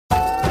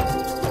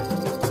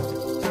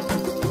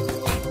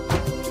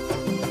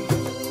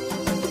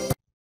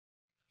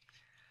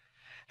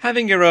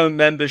Having your own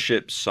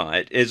membership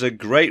site is a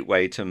great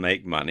way to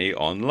make money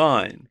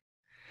online.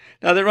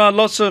 Now, there are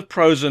lots of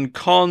pros and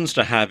cons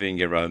to having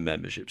your own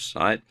membership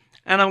site,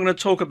 and I'm going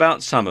to talk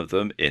about some of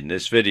them in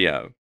this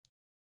video.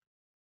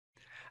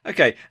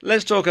 Okay,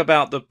 let's talk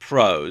about the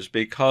pros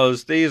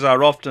because these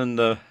are often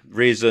the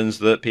reasons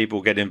that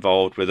people get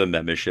involved with a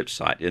membership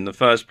site in the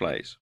first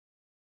place.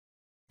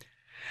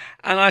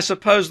 And I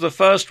suppose the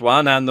first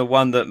one, and the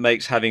one that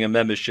makes having a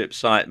membership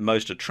site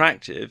most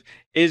attractive,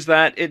 is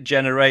that it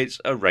generates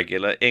a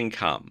regular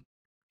income.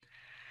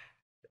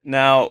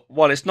 Now,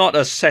 while it's not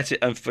a set it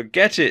and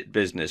forget it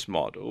business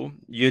model,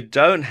 you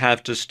don't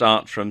have to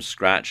start from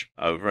scratch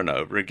over and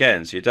over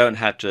again. So you don't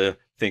have to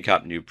think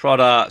up new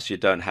products, you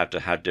don't have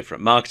to have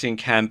different marketing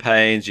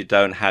campaigns, you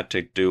don't have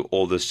to do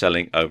all the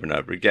selling over and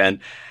over again.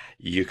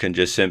 You can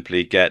just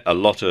simply get a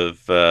lot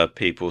of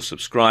people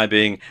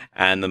subscribing,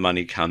 and the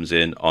money comes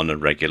in on a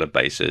regular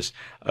basis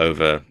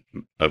over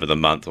the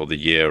month or the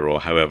year or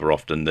however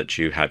often that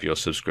you have your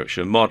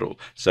subscription model.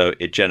 So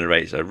it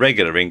generates a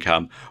regular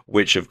income,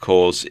 which of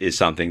course is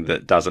something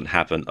that doesn't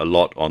happen a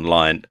lot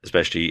online,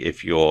 especially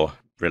if you're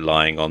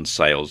relying on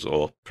sales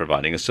or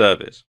providing a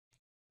service.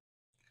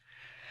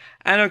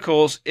 And of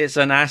course, it's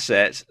an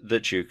asset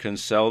that you can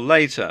sell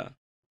later.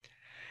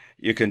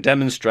 You can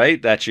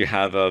demonstrate that you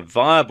have a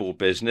viable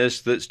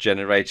business that's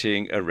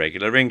generating a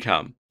regular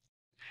income.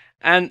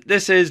 And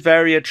this is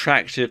very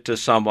attractive to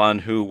someone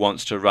who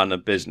wants to run a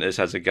business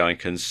as a going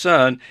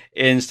concern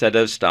instead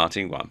of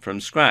starting one from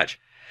scratch.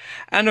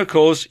 And of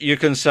course, you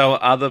can sell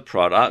other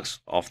products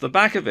off the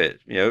back of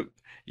it.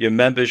 Your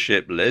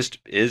membership list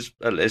is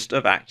a list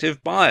of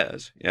active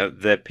buyers.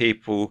 They're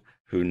people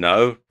who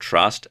know,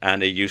 trust,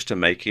 and are used to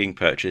making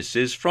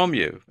purchases from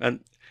you.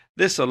 And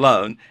this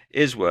alone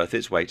is worth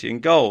its weight in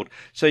gold.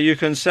 So you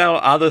can sell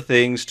other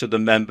things to the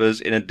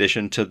members in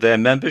addition to their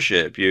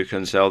membership. You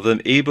can sell them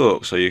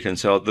ebooks, or you can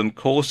sell them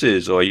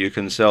courses, or you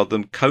can sell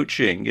them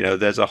coaching.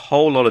 There's a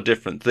whole lot of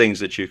different things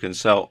that you can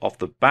sell off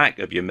the back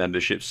of your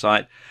membership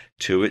site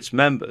to its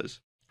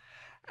members.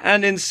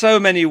 And in so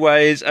many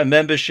ways, a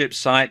membership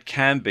site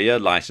can be a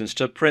license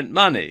to print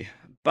money,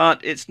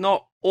 but it's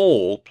not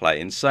all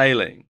plain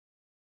sailing.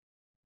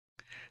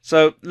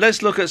 So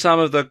let's look at some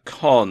of the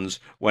cons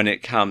when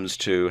it comes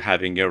to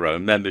having your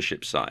own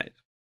membership site.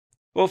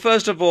 Well,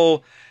 first of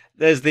all,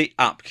 there's the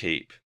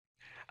upkeep.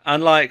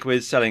 Unlike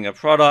with selling a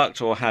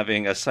product or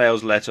having a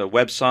sales letter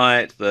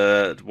website,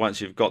 that once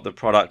you've got the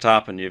product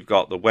up and you've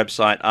got the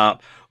website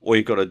up, all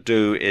you've got to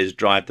do is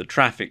drive the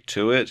traffic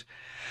to it.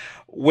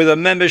 With a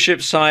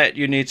membership site,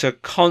 you need to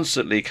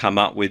constantly come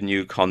up with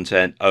new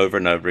content over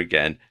and over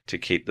again to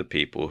keep the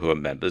people who are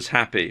members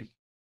happy.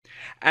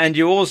 And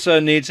you also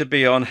need to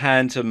be on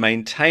hand to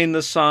maintain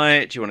the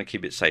site. You want to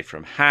keep it safe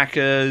from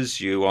hackers.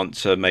 You want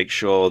to make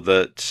sure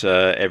that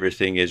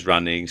everything is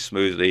running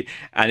smoothly.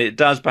 And it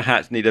does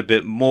perhaps need a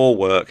bit more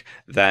work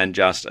than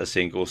just a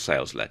single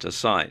sales letter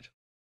site.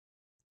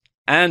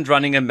 And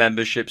running a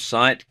membership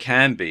site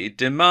can be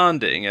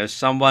demanding, as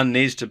someone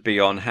needs to be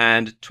on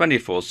hand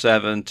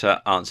 24/7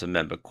 to answer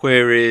member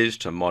queries,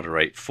 to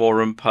moderate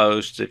forum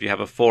posts if you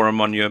have a forum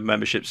on your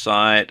membership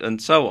site,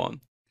 and so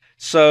on.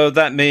 So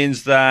that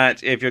means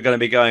that if you're going to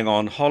be going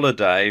on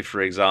holiday,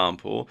 for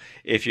example,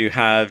 if you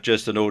have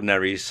just an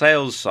ordinary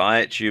sales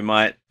site, you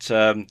might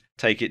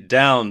take it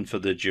down for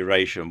the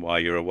duration while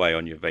you're away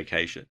on your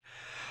vacation.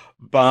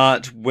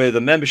 But with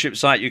a membership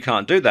site, you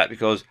can't do that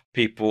because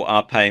people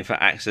are paying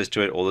for access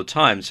to it all the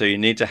time. So you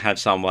need to have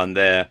someone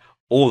there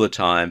all the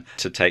time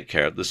to take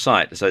care of the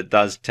site. So it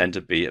does tend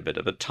to be a bit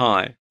of a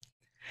tie.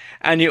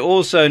 And you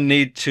also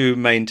need to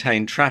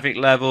maintain traffic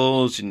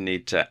levels, you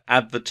need to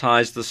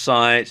advertise the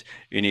site,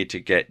 you need to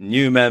get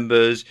new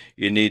members,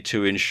 you need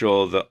to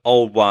ensure that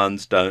old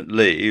ones don't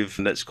leave.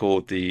 And that's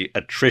called the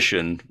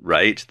attrition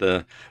rate,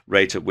 the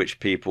rate at which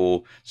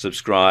people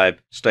subscribe,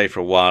 stay for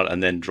a while,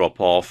 and then drop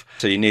off.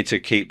 So you need to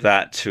keep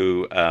that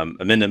to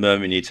a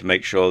minimum. You need to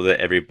make sure that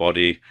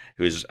everybody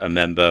who's a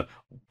member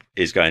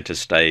is going to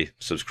stay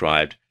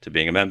subscribed to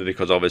being a member,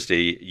 because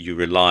obviously you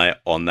rely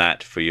on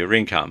that for your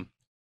income.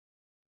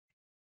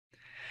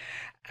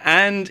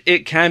 And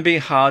it can be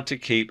hard to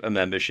keep a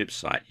membership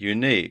site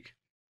unique.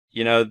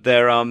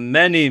 There are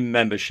many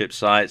membership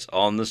sites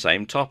on the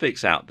same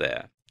topics out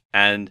there.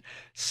 And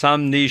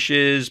some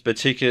niches,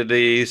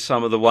 particularly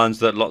some of the ones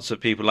that lots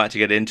of people like to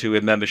get into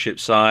with membership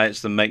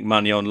sites, that make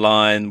money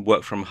online,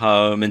 work from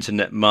home,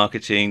 internet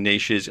marketing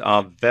niches,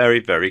 are very,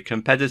 very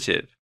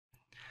competitive.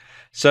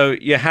 So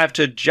you have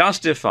to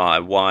justify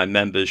why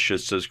members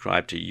should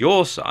subscribe to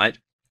your site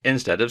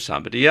instead of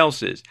somebody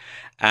else's.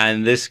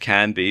 And this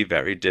can be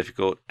very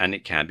difficult, and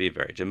it can be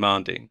very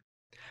demanding.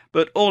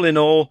 But all in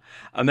all,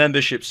 a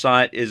membership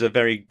site is a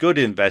very good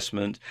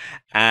investment,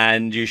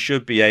 and you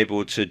should be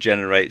able to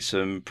generate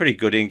some pretty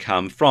good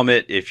income from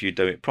it if you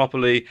do it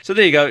properly. So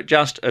there you go,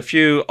 just a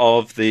few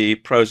of the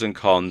pros and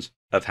cons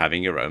of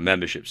having your own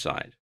membership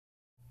site.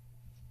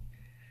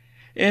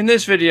 In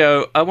this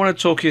video, I want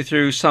to talk you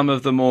through some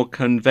of the more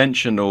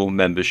conventional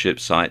membership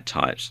site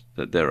types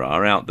that there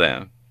are out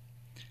there.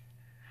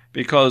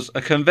 because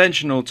a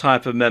conventional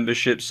type of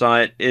membership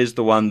site is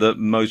the one that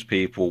most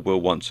people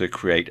will want to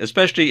create,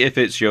 especially if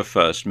it's your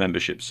first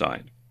membership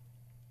site.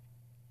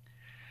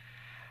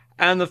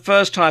 And the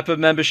first type of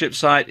membership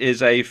site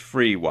is a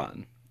free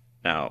one.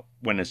 Now,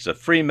 when it's a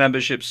free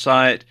membership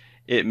site,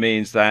 it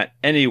means that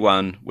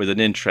anyone with an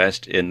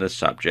interest in the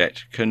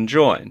subject can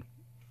join.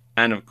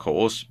 And of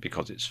course,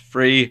 because it's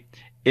free,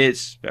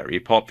 it's very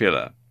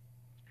popular.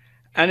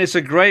 And it's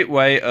a great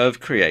way of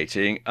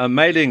creating a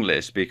mailing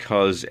list,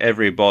 because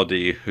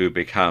everybody who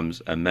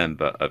becomes a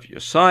member of your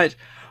site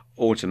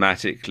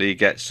automatically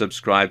gets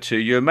subscribed to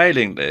your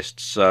mailing list.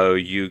 So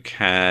you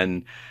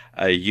can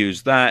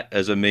use that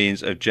as a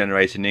means of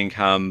generating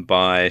income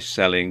by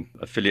selling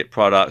affiliate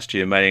products to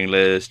your mailing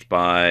list,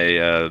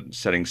 by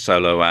selling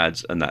solo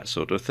ads and that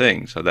sort of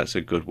thing. So that's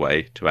a good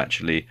way to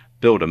actually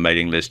build a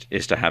mailing list,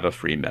 is to have a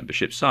free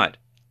membership site.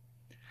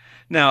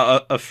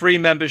 Now, a free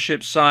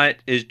membership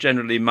site is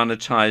generally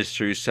monetized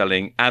through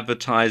selling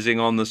advertising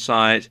on the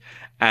site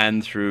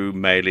and through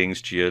mailings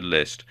to your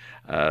list,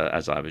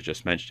 as I was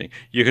just mentioning.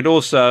 You could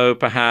also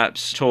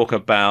perhaps talk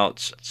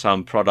about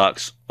some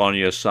products on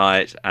your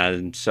site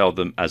and sell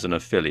them as an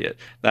affiliate.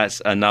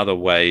 That's another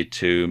way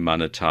to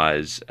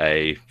monetize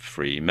a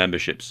free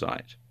membership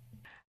site.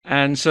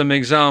 And some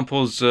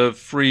examples of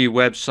free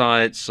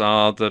websites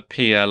are the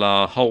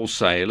PLR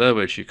Wholesaler,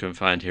 which you can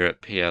find here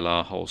at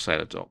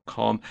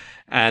plrwholesaler.com.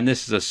 And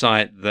this is a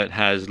site that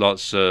has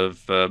lots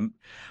of,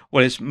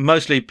 it's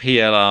mostly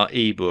PLR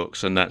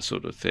ebooks and that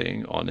sort of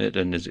thing on it.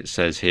 And as it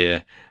says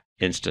here,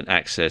 instant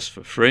access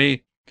for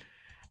free.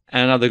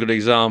 Another good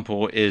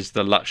example is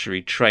the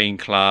Luxury Train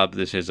Club.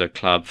 This is a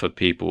club for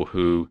people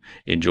who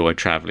enjoy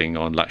traveling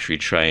on luxury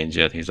trains,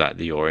 things like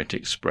the Orient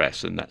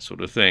Express and that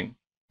sort of thing.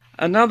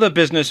 Another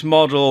business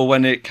model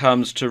when it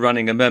comes to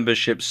running a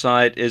membership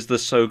site is the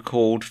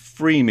so-called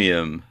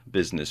freemium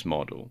business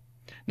model.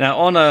 Now,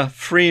 on a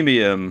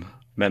freemium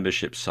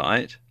membership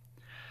site,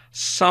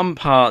 some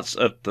parts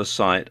of the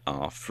site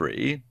are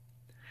free,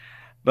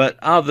 but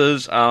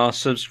others are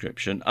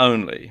subscription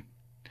only.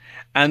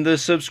 And the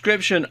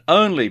subscription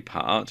only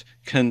part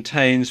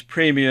contains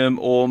premium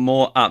or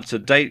more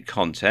up-to-date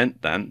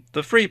content than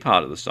the free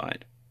part of the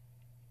site.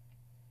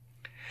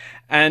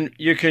 And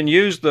you can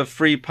use the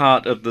free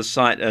part of the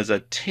site as a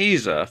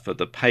teaser for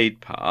the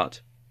paid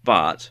part,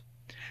 but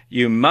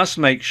you must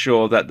make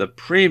sure that the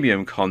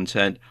premium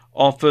content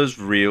offers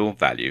real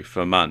value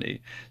for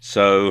money.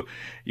 So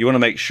you want to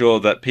make sure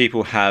that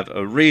people have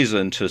a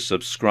reason to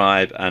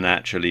subscribe and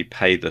actually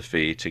pay the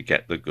fee to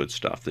get the good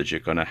stuff that you're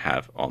going to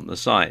have on the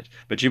site.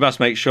 But you must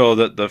make sure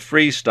that the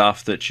free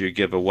stuff that you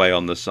give away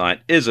on the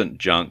site isn't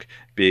junk,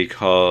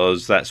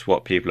 because that's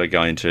what people are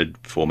going to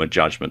form a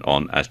judgment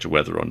on as to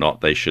whether or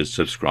not they should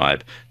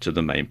subscribe to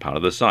the main part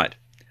of the site.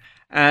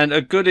 And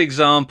a good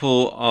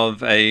example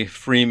of a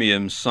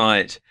freemium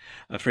site,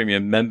 a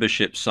freemium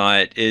membership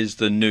site, is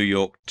the New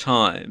York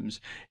Times.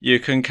 You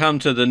can come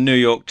to the New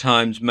York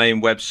Times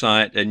main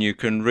website and you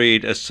can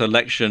read a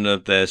selection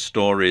of their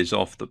stories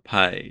off the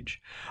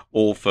page,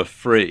 all for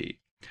free.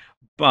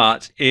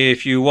 But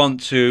if you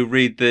want to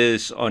read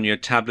this on your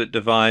tablet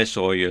device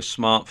or your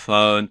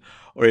smartphone,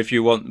 or if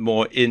you want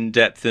more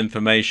in-depth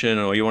information,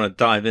 or you want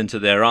to dive into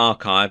their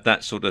archive,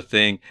 that sort of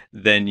thing,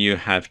 then you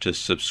have to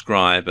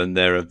subscribe, and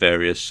there are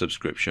various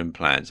subscription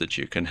plans that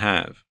you can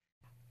have.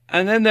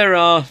 And then there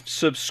are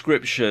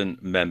subscription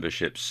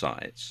membership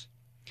sites.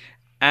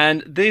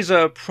 And these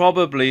are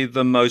probably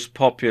the most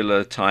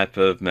popular type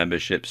of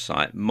membership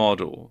site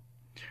model,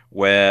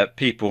 where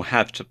people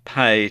have to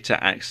pay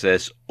to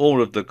access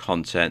all of the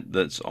content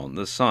that's on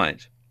the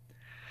site.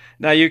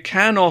 Now, you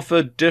can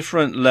offer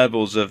different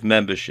levels of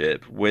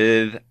membership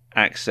with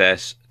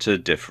access to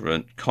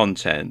different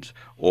content,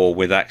 or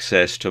with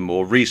access to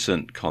more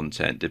recent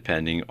content,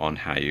 depending on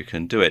how you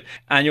can do it.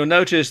 And you'll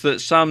notice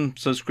that some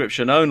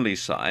subscription-only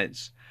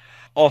sites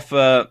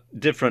offer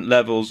different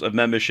levels of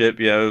membership,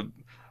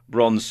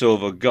 bronze,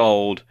 silver,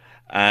 gold,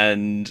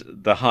 and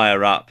the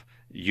higher up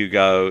you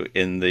go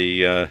in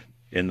the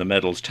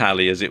medals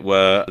tally, as it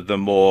were, the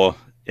more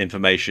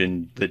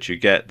information that you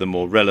get, the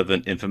more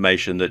relevant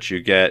information that you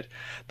get,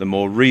 the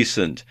more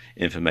recent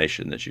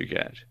information that you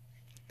get.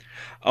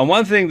 And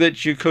one thing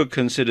that you could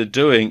consider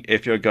doing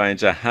if you're going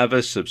to have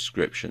a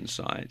subscription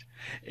site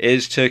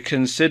is to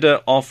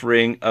consider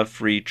offering a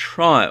free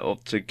trial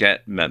to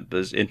get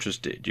members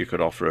interested. You could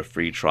offer a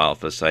free trial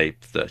for, say,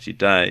 30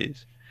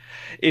 days.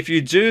 If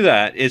you do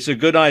that, it's a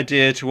good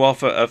idea to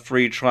offer a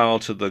free trial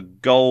to the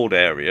gold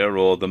area,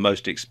 or the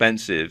most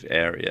expensive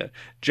area,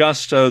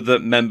 just so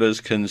that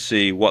members can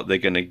see what they're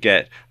going to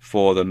get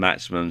for the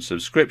maximum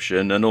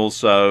subscription, and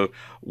also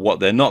what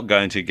they're not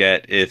going to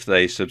get if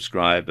they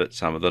subscribe at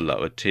some of the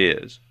lower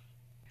tiers.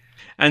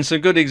 And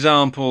some good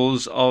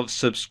examples of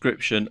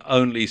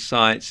subscription-only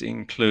sites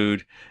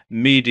include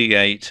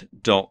Mediate.com,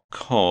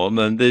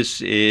 and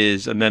this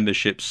is a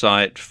membership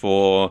site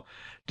for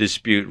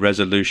dispute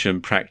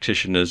resolution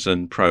practitioners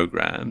and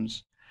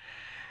programs.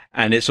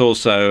 And it's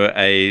also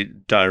a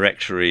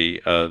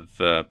directory of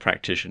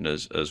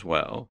practitioners as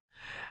well.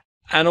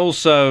 And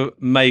also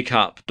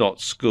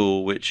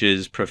makeup.school, which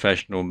is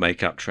professional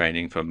makeup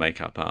training for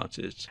makeup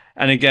artists.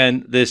 And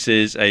again, this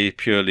is a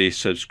purely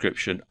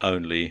subscription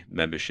only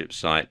membership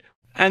site.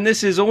 And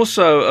this is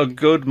also a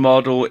good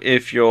model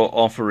if you're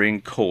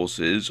offering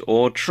courses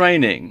or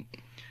training,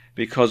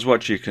 because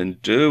what you can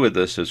do with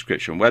a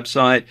subscription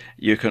website,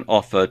 you can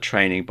offer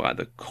training by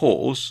the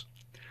course,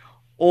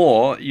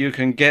 or you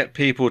can get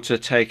people to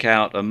take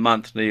out a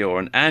monthly or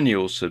an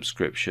annual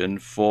subscription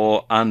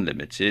for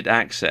unlimited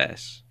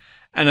access.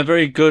 And a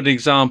very good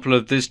example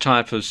of this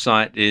type of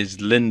site is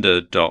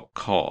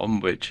lynda.com,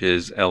 which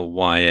is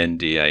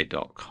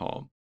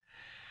lynda.com.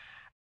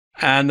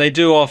 And they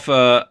do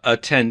offer a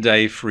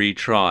 10-day free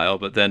trial,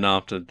 but then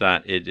after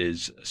that it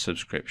is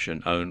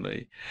subscription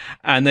only.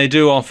 And they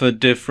do offer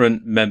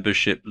different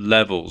membership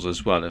levels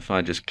as well. If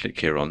I just click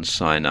here on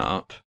sign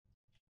up,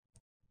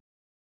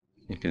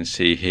 you can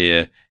see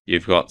here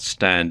you've got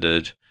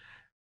standard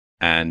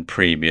and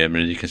premium,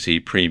 and you can see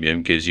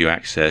premium gives you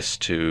access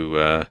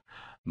to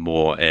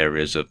more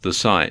areas of the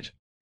site.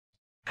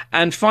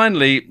 And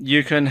finally,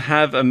 you can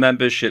have a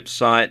membership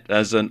site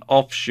as an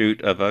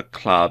offshoot of a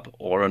club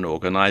or an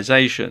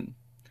organization.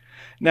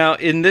 Now,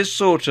 in this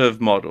sort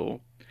of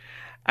model,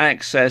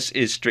 access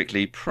is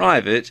strictly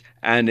private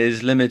and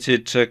is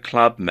limited to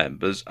club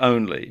members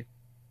only.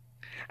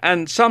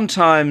 And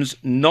sometimes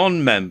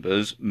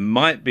non-members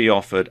might be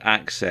offered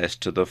access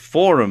to the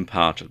forum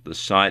part of the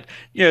site,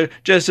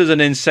 just as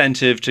an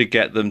incentive to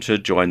get them to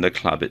join the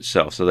club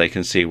itself so they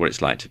can see what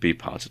it's like to be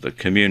part of the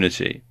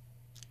community.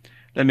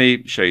 Let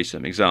me show you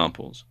some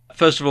examples.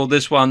 First of all,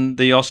 this one,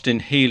 the Austin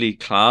Healey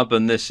Club,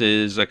 and this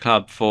is a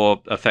club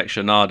for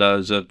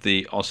aficionados of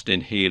the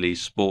Austin Healey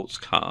sports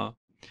car.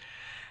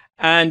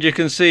 And you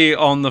can see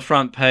on the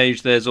front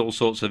page there's all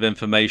sorts of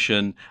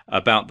information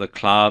about the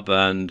club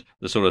and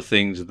the sort of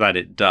things that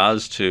it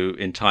does to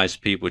entice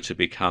people to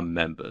become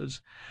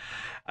members.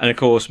 And of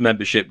course,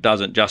 membership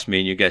doesn't just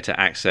mean you get to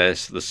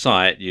access the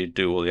site, you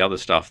do all the other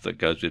stuff that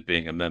goes with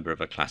being a member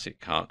of a classic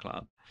car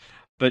club.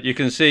 But you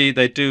can see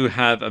they do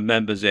have a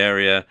members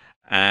area,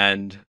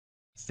 and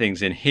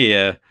things in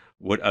here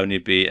would only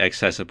be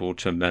accessible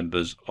to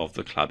members of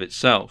the club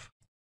itself.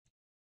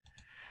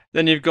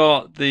 Then you've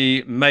got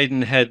the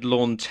Maidenhead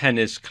Lawn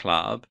Tennis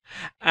Club,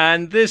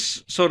 and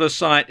this sort of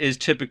site is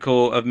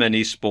typical of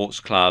many sports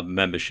club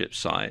membership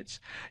sites.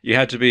 You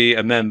have to be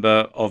a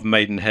member of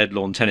Maidenhead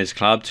Lawn Tennis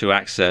Club to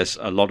access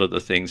a lot of the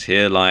things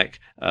here,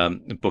 like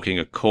booking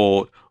a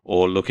court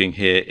or looking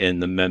here in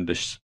the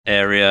members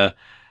area,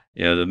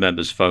 the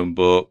members phone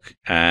book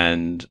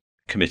and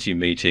committee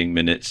meeting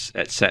minutes,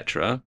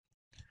 etc.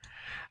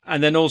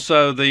 And then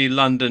also the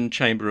London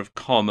Chamber of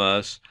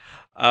Commerce.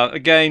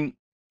 Again,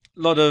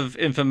 a lot of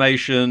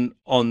information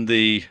on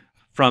the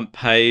front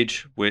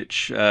page,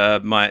 which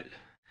might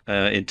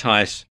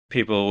entice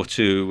people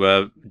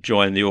to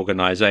join the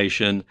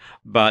organization.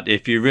 But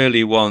if you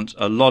really want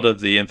a lot of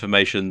the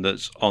information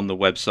that's on the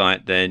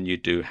website, then you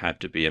do have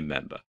to be a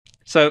member.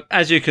 So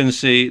as you can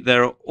see,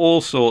 there are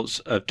all sorts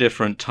of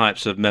different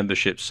types of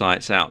membership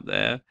sites out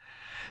there.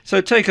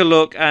 So take a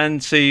look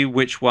and see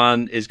which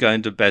one is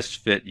going to best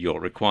fit your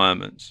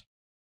requirements.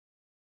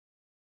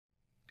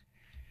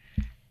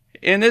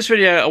 In this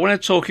video, I want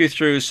to talk you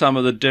through some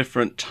of the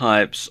different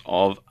types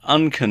of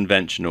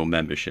unconventional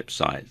membership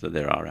sites that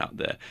there are out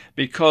there,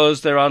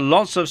 because there are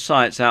lots of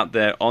sites out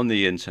there on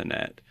the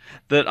internet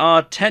that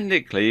are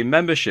technically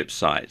membership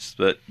sites,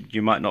 but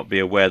you might not be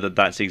aware that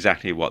that's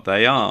exactly what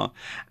they are.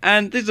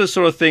 And these are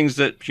sort of things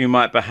that you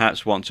might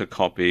perhaps want to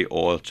copy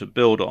or to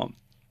build on.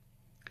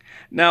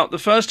 Now, the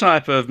first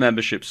type of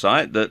membership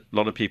site that a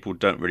lot of people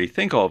don't really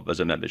think of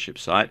as a membership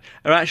site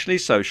are actually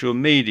social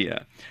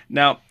media.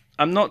 Now,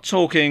 I'm not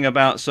talking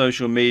about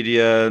social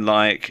media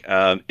like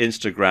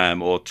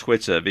Instagram or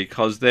Twitter,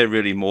 because they're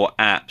really more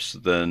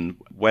apps than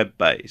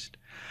web-based.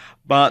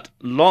 But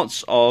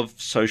lots of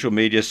social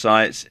media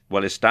sites,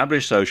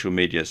 well-established social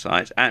media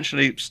sites,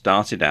 actually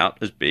started out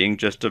as being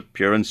just a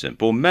pure and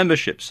simple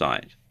membership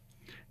site.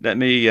 Let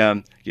me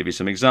give you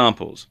some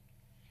examples.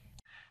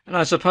 And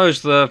I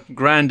suppose the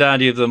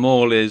granddaddy of them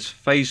all is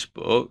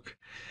Facebook.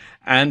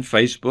 And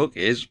Facebook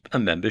is a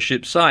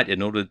membership site.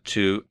 In order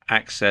to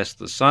access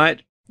the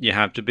site, you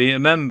have to be a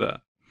member.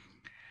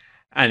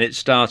 And it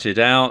started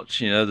out,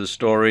 the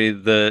story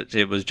that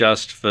it was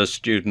just for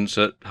students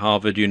at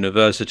Harvard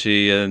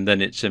University, and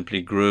then it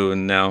simply grew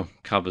and now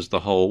covers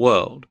the whole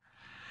world.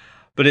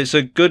 But it's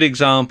a good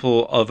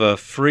example of a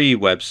free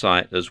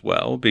website as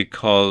well,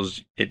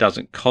 because it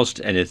doesn't cost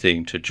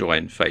anything to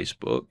join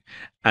Facebook,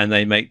 and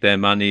they make their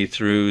money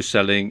through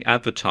selling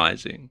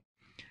advertising.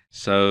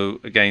 So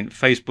again,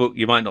 Facebook,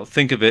 you might not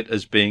think of it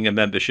as being a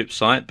membership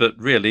site, but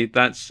really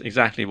that's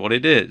exactly what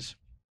it is.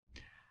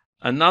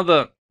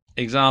 Another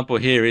example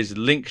here is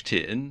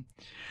LinkedIn,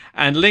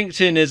 and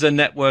LinkedIn is a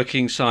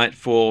networking site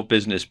for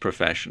business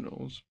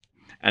professionals.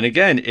 And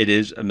again, it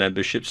is a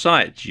membership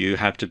site. You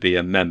have to be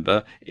a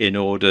member in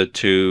order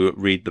to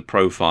read the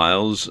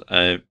profiles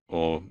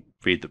or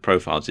read the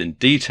profiles in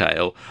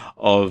detail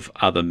of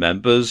other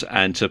members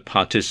and to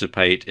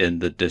participate in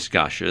the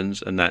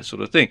discussions and that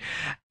sort of thing.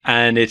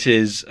 And it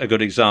is a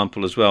good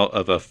example as well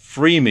of a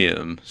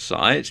freemium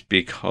site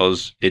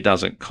because it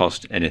doesn't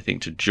cost anything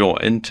to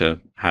join to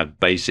have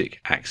basic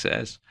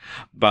access.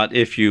 But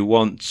if you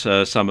want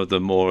some of the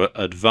more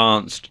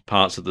advanced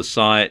parts of the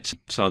site,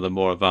 some of the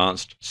more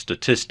advanced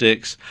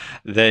statistics,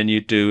 then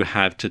you do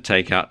have to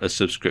take out a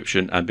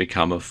subscription and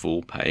become a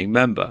full paying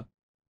member.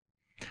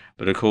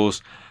 But of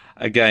course,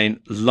 again,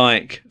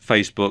 like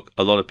Facebook,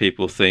 a lot of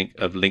people think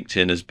of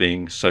LinkedIn as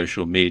being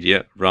social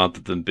media rather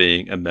than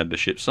being a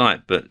membership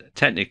site. But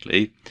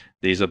technically,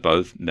 these are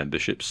both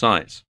membership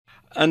sites.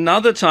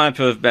 Another type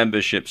of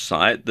membership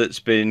site that's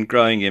been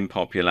growing in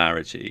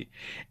popularity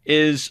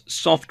is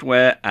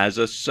software as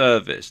a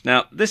service.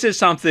 Now, this is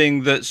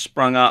something that's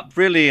sprung up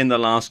really in the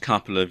last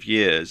couple of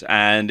years,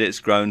 and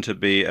it's grown to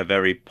be a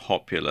very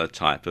popular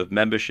type of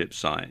membership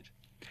site.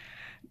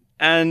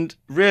 And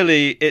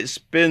really, it's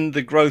been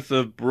the growth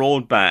of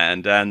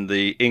broadband and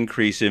the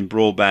increase in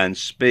broadband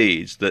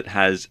speeds that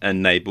has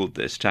enabled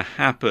this to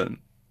happen.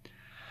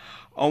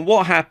 And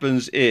what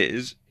happens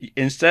is,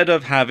 instead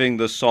of having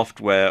the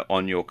software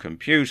on your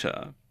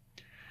computer,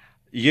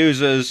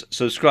 users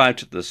subscribe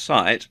to the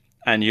site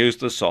and use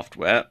the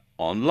software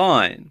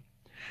online.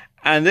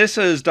 And this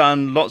has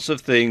done lots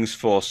of things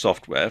for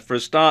software. For a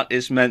start,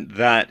 it's meant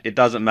that it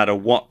doesn't matter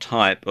what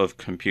type of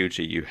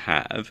computer you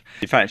have.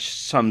 In fact,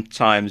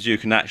 sometimes you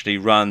can actually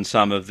run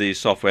some of these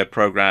software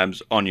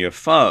programs on your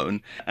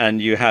phone, and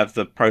you have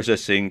the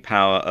processing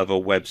power of a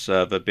web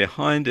server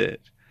behind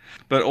it.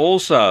 But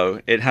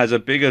also, it has a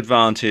big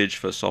advantage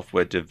for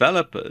software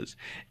developers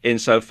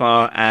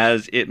insofar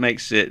as it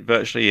makes it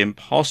virtually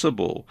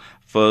impossible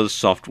for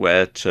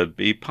software to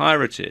be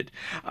pirated.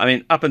 I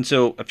mean, up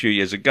until a few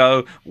years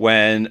ago,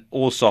 when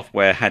all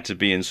software had to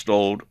be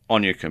installed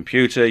on your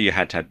computer, you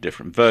had to have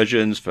different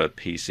versions for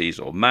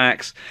PCs or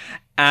Macs.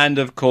 And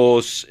of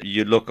course,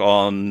 you look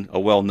on a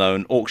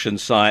well-known auction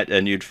site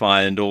and you'd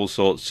find all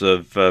sorts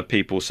of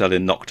people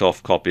selling knocked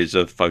off copies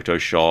of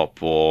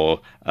Photoshop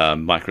or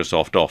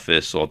Microsoft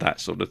Office or that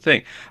sort of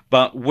thing.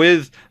 But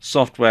with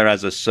software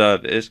as a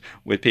service,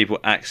 with people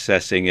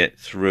accessing it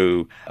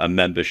through a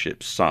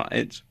membership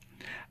site,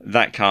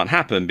 that can't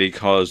happen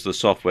because the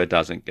software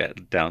doesn't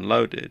get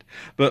downloaded.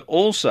 But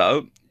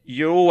also,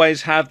 you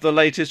always have the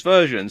latest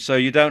version, so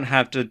you don't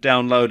have to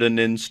download and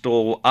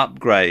install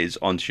upgrades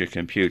onto your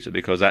computer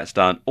because that's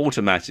done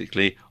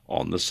automatically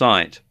on the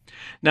site.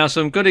 Now,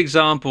 some good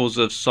examples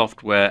of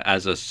software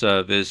as a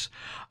service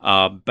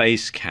are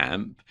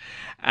Basecamp.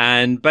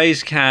 And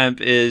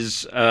Basecamp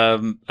is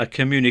a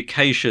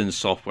communication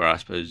software, I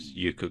suppose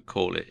you could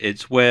call it.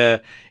 It's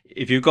where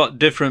if you've got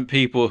different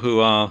people who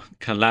are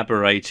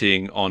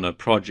collaborating on a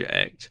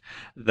project,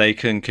 they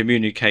can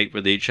communicate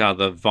with each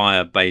other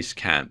via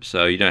Basecamp.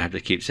 So you don't have to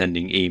keep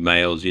sending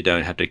emails, you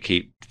don't have to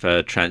keep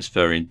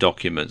transferring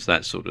documents,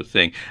 that sort of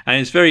thing.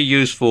 And it's very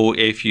useful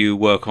if you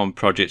work on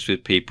projects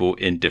with people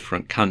in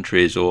different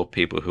countries or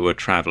people who are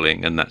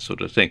traveling and that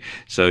sort of thing.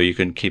 So you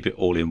can keep it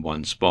all in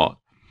one spot.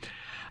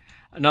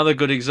 Another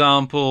good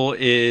example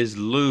is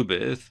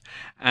Lubith,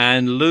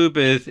 and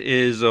Lubith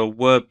is a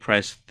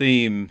WordPress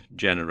theme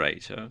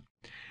generator,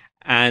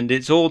 and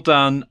it's all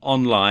done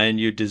online.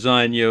 You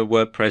design your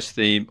WordPress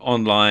theme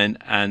online,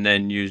 and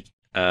then you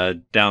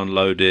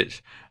download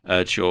it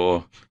to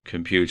your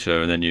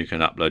computer, and then you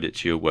can upload it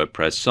to your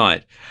WordPress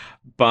site.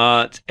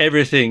 But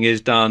everything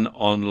is done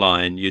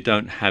online. You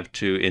don't have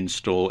to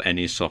install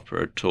any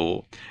software at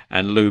all.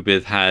 And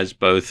Lubith has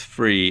both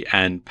free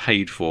and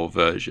paid for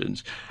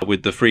versions.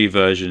 With the free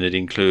version, it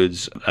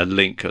includes a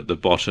link at the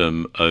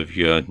bottom of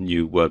your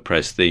new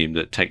WordPress theme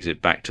that takes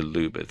it back to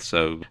Lubith.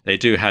 So they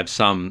do have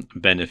some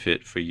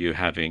benefit for you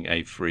having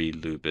a free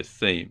Lubith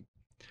theme.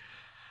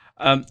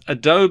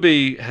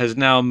 Adobe has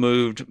now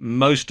moved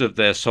most of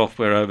their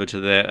software over to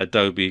their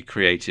Adobe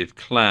Creative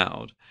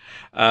Cloud.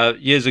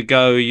 Years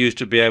ago, you used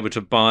to be able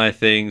to buy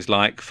things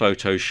like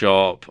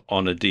Photoshop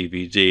on a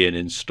DVD and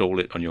install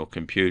it on your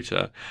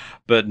computer.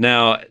 But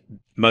now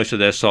most of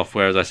their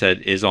software, as I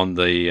said, is on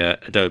the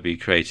Adobe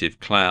Creative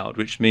Cloud,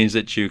 which means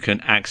that you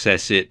can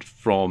access it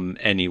from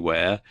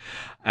anywhere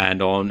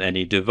and on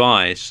any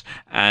device.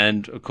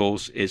 And of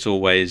course, it's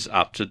always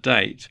up to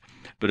date.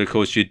 But of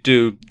course, you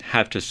do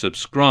have to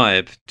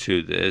subscribe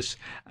to this,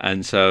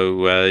 and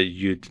so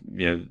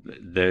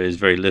there is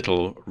very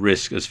little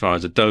risk as far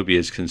as Adobe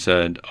is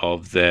concerned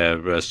of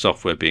their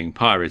software being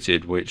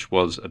pirated, which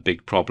was a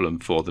big problem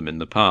for them in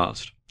the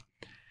past.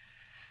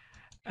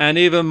 And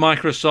even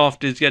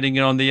Microsoft is getting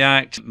it on the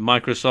act.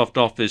 Microsoft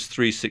Office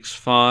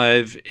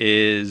 365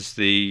 is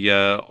the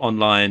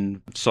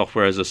online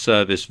software as a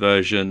service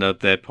version of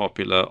their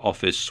popular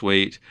Office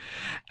suite.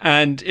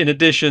 And in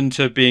addition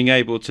to being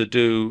able to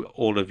do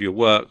all of your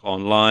work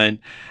online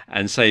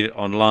and save it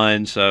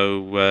online,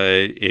 so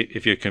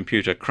if your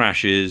computer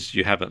crashes,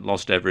 you haven't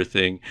lost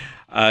everything,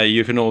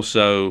 you can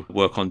also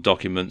work on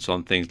documents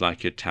on things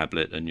like your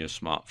tablet and your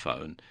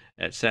smartphone,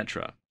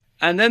 etc.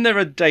 And then there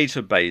are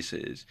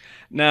databases.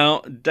 Now,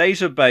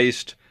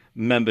 database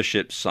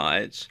membership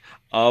sites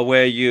are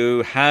where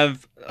you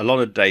have a lot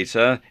of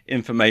data,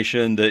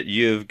 information that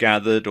you've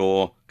gathered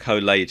or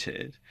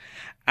collated.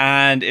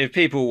 And if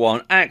people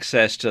want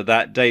access to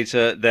that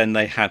data, then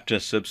they have to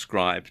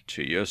subscribe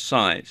to your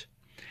site.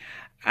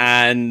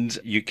 And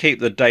you keep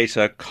the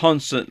data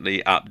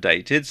constantly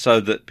updated so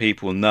that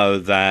people know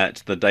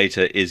that the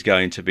data is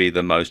going to be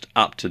the most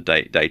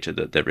up-to-date data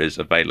that there is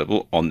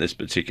available on this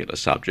particular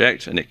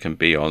subject, and it can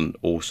be on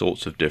all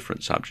sorts of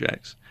different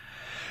subjects.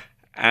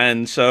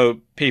 And so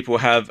people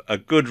have a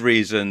good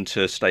reason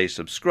to stay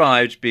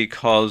subscribed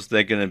because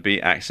they're going to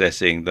be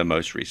accessing the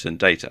most recent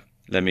data.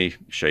 Let me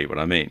show you what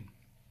I mean.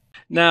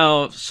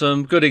 Now,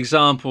 some good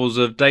examples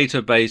of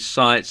database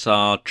sites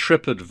are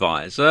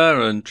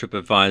TripAdvisor, and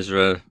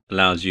TripAdvisor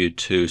allows you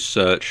to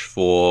search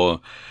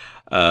for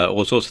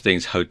all sorts of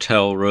things: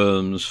 hotel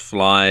rooms,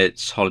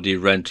 flights, holiday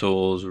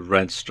rentals,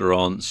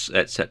 restaurants,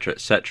 etc.,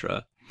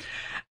 etc.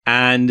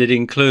 And it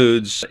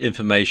includes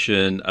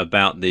information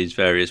about these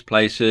various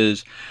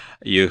places.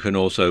 You can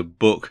also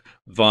book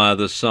via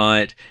the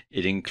site.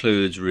 It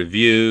includes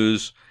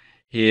reviews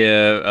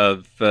here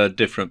of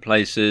different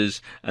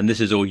places, and this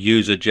is all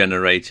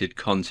user-generated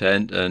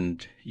content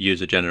and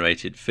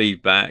user-generated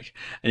feedback.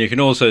 And you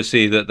can also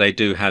see that they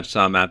do have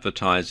some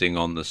advertising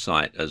on the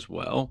site as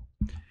well.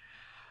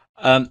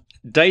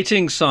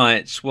 Dating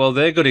sites, well,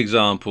 they're good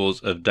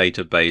examples of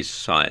database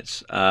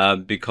sites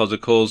because,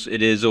 of course,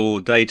 it is all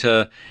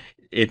data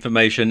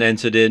information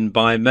entered in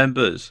by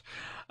members.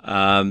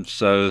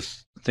 So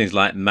things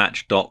like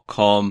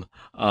Match.com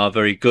are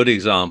very good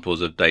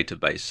examples of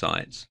database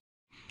sites.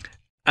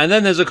 And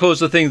then there's, of course,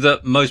 the thing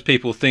that most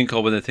people think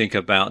of when they think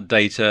about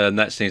data, and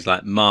that's things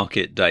like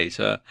market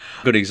data.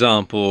 A good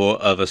example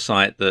of a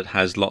site that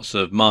has lots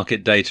of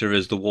market data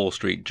is the Wall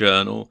Street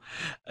Journal.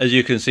 As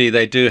you can see,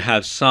 they do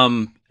have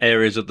some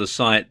areas of the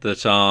site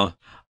that are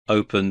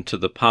open to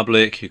the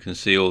public. You can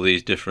see all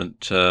these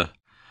different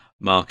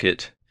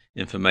market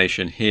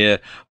information here,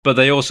 but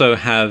they also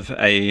have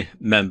a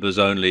members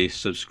only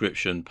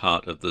subscription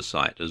part of the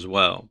site as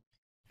well.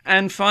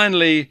 And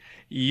finally,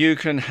 you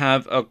can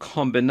have a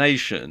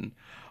combination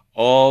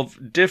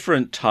of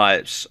different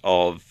types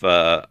of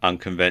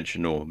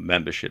unconventional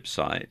membership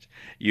site.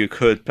 You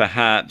could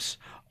perhaps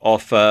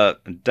offer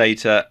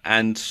data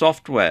and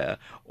software,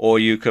 or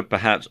you could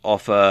perhaps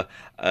offer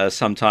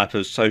some type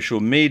of social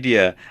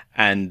media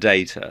and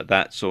data,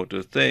 that sort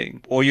of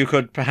thing. Or you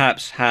could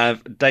perhaps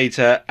have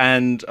data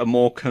and a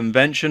more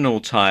conventional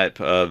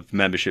type of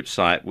membership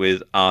site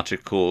with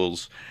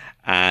articles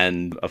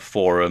and a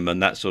forum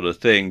and that sort of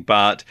thing,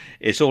 but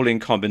it's all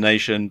in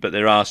combination. But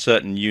there are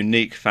certain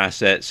unique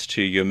facets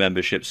to your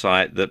membership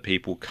site that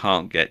people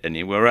can't get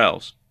anywhere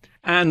else.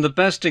 And the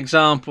best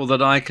example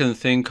that I can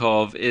think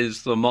of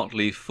is the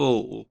Motley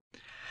Fool.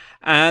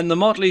 And the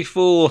Motley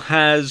Fool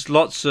has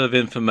lots of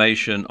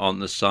information on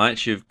the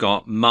site. You've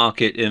got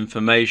market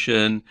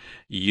information,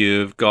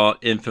 you've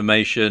got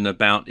information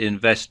about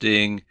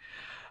investing,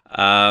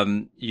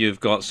 you've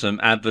got some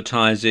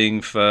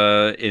advertising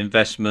for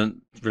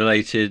investment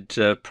related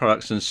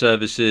products and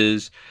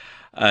services,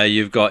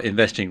 you've got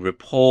investing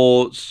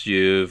reports,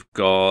 you've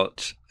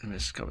got,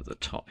 let's cover the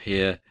top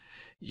here,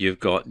 you've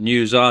got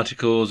news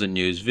articles and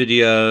news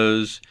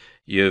videos,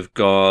 you've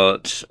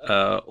got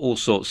all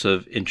sorts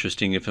of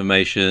interesting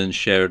information,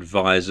 share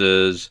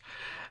advisors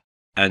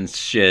and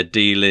share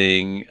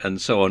dealing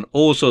and so on,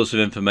 all sorts of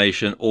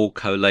information, all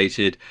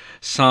collated.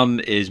 Some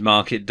is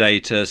market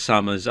data,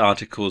 some is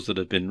articles that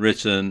have been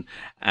written,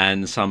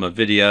 and some are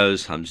videos,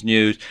 some's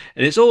news,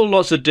 and it's all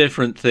lots of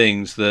different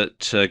things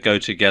that go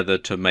together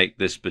to make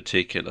this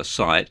particular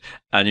site.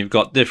 And you've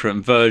got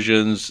different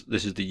versions.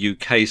 This is the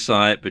UK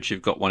site, but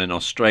you've got one in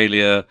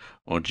Australia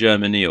or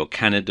Germany or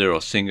Canada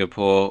or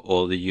Singapore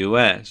or the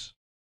US.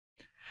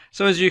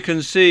 So as you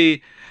can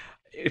see,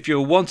 if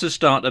you want to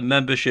start a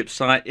membership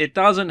site, it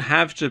doesn't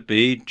have to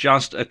be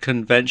just a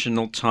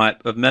conventional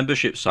type of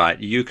membership site.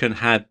 You can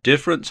have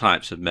different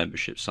types of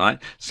membership site,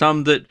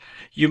 some that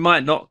you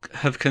might not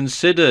have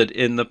considered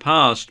in the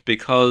past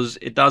because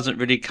it doesn't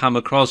really come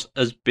across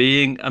as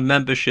being a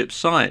membership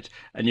site,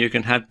 and you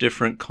can have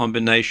different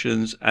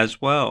combinations as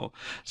well.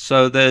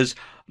 So there's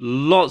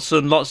lots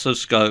and lots of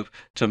scope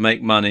to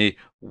make money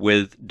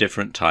with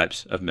different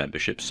types of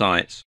membership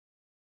sites.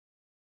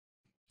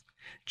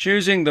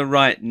 Choosing the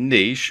right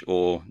niche,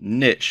 or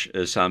niche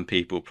as some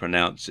people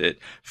pronounce it,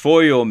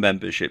 for your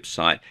membership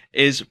site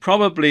is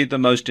probably the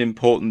most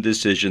important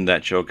decision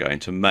that you're going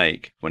to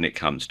make when it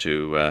comes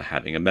to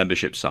having a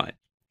membership site.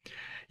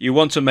 You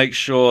want to make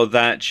sure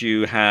that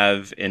you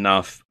have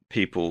enough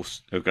people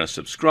who are going to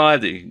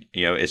subscribe, that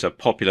it's a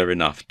popular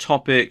enough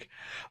topic,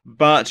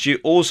 but you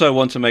also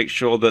want to make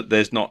sure that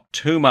there's not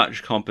too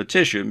much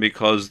competition,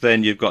 because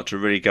then you've got to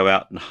really go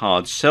out and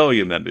hard sell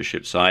your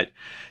membership site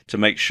to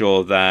make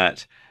sure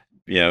that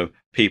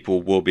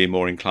people will be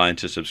more inclined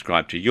to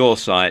subscribe to your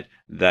site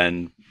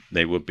than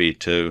they would be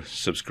to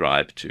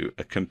subscribe to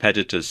a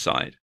competitor's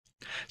site.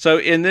 So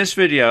in this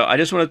video, I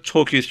just want to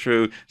talk you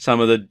through some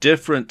of the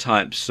different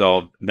types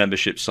of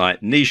membership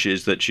site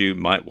niches that you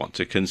might want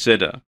to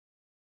consider.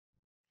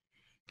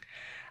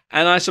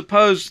 And I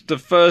suppose the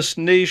first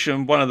niche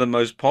and one of the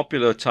most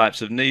popular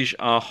types of niche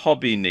are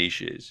hobby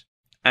niches.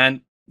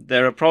 And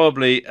there are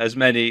probably as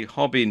many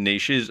hobby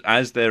niches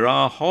as there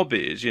are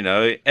hobbies.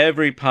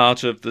 Every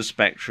part of the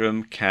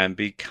spectrum can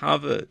be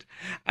covered.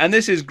 And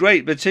this is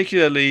great,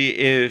 particularly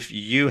if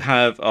you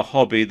have a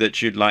hobby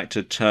that you'd like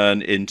to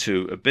turn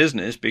into a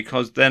business,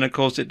 because then, of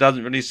course, it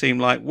doesn't really seem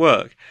like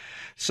work.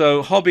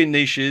 So hobby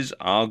niches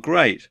are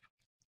great.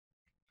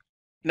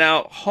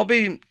 Now,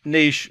 hobby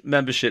niche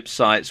membership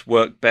sites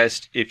work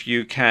best if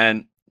you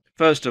can,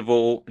 first of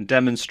all,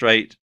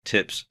 demonstrate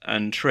tips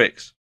and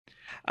tricks.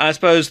 I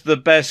suppose the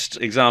best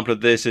example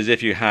of this is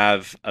if you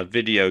have a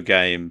video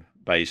game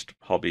based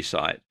hobby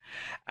site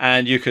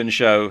and you can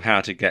show how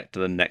to get to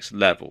the next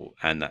level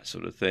and that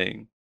sort of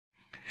thing.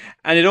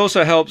 And it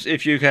also helps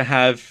if you can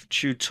have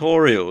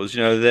tutorials.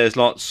 There's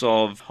lots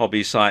of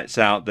hobby sites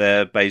out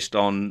there based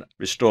on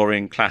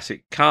restoring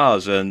classic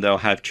cars, and they'll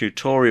have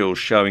tutorials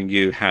showing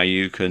you how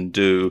you can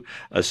do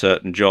a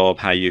certain job,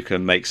 how you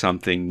can make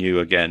something new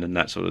again, and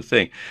that sort of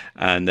thing.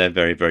 And they're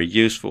very, very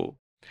useful.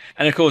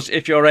 And of course,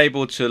 if you're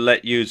able to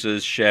let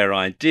users share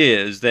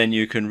ideas, then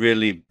you can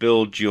really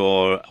build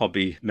your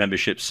hobby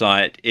membership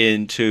site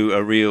into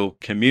a real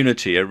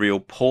community, a real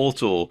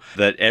portal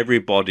that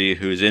everybody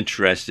who's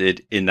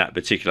interested in that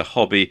particular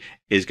hobby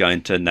is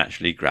going to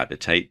naturally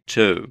gravitate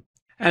to.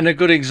 And a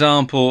good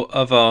example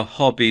of a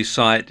hobby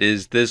site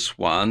is this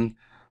one,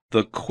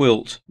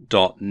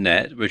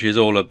 thequilt.net, which is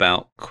all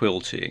about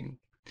quilting.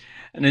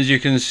 And as you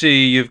can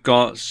see, you've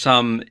got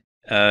some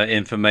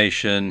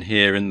information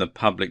here in the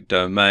public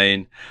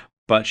domain,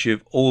 but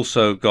you've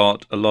also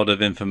got a lot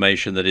of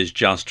information that is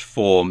just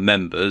for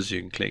members.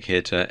 You can click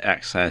here to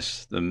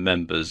access the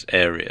members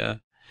area.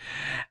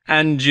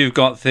 And you've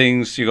got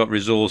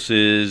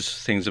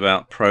resources, things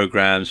about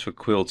programs for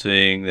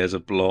quilting. There's a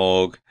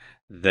blog.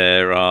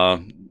 There are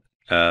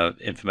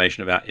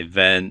information about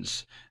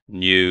events,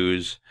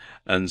 news,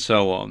 and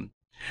so on.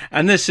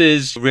 And this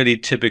is really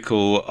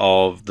typical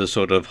of the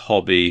sort of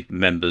hobby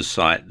members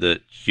site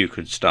that you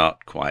could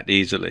start quite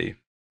easily.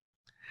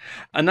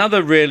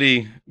 Another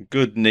really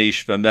good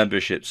niche for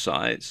membership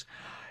sites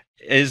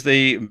is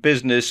the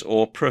business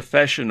or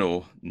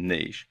professional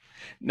niche.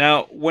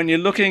 Now, when you're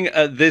looking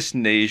at this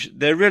niche,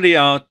 there really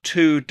are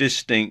two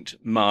distinct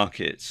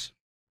markets.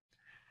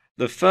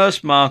 The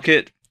first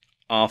market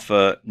are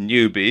for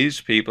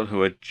newbies, people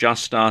who are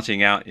just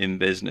starting out in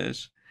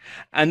business.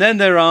 And then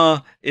there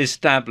are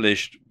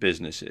established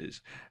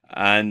businesses,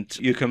 and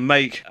you can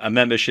make a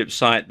membership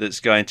site that's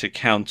going to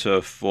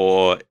counter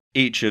for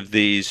each of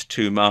these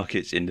two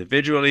markets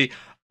individually,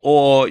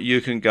 or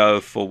you can go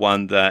for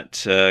one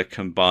that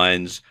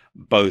combines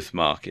both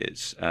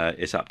markets.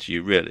 It's up to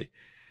you, really.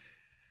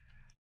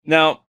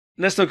 Now,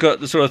 let's look at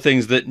the sort of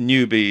things that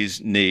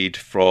newbies need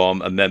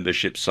from a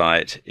membership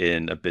site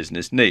in a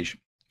business niche.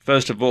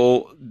 First of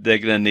all, they're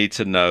going to need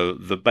to know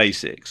the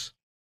basics.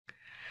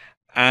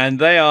 And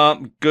they are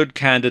good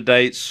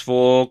candidates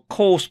for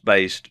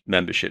course-based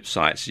membership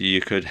sites. You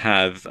could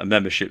have a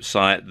membership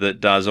site that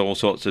does all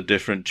sorts of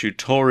different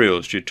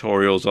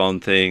tutorials on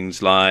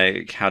things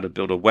like how to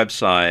build a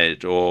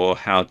website or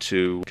how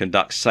to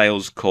conduct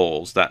sales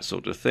calls, that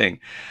sort of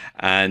thing.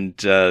 And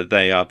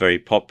they are very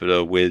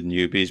popular with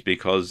newbies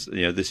because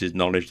this is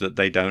knowledge that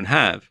they don't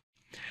have.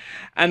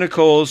 And of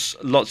course,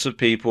 lots of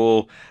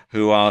people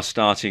who are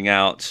starting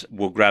out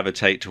will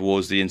gravitate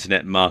towards the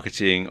internet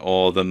marketing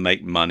or the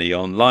make money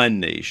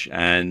online niche.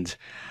 And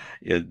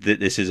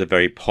this is a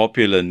very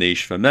popular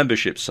niche for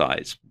membership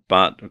sites.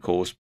 But of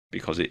course,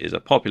 because it is a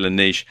popular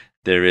niche,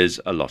 there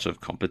is a lot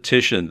of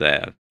competition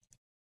there.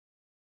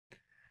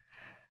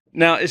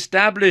 Now,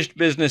 established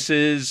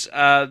businesses,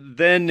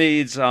 their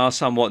needs are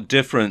somewhat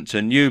different to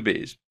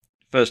newbies.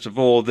 First of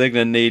all, they're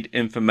going to need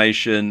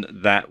information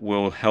that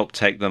will help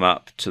take them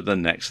up to the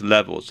next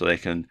level, so they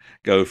can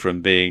go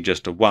from being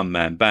just a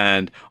one-man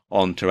band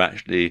on to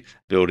actually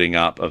building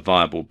up a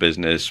viable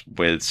business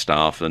with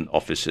staff and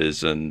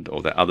offices and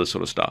all that other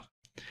sort of stuff.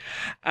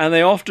 And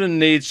they often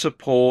need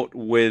support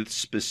with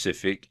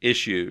specific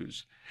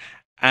issues.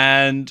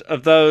 And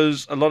of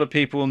those, a lot of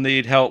people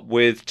need help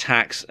with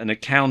tax and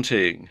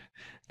accounting.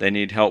 They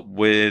need help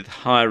with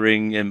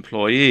hiring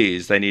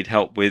employees. They need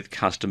help with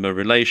customer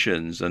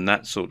relations and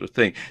that sort of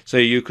thing. So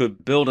you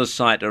could build a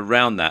site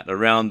around that,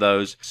 around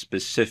those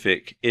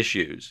specific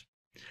issues.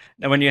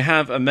 Now, when you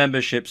have a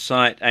membership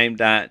site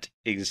aimed at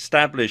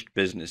established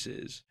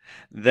businesses,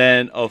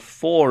 then a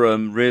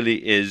forum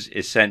really is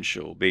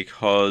essential,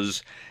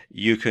 because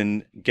you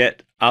can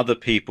get other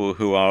people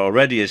who are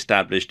already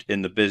established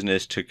in the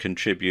business to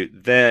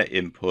contribute their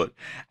input,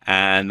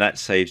 and that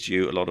saves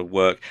you a lot of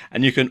work.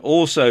 And you can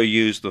also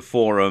use the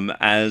forum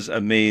as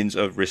a means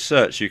of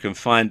research. You can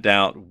find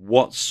out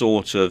what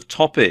sort of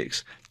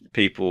topics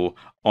people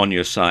on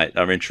your site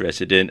are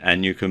interested in,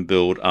 and you can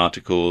build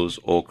articles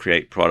or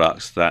create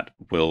products that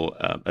will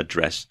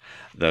address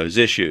those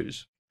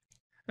issues.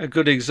 A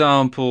good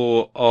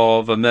example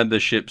of a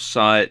membership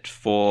site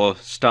for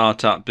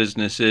startup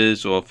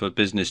businesses or for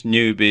business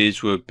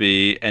newbies would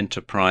be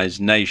Enterprise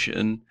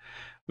Nation,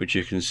 which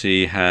you can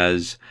see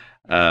has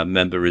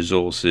member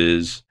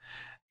resources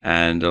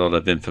and a lot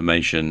of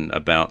information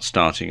about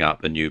starting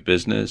up a new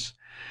business.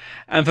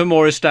 And for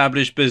more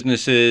established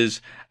businesses,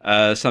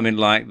 something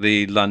like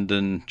the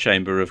London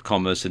Chamber of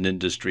Commerce and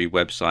Industry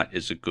website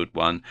is a good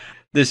one.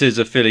 This is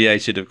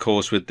affiliated, of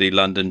course, with the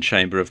London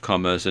Chamber of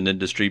Commerce and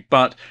Industry,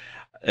 but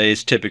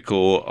is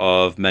typical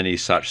of many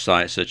such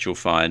sites that you'll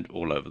find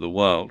all over the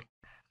world.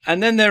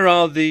 And then there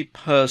are the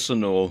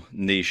personal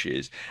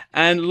niches,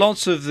 and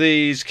lots of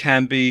these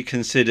can be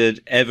considered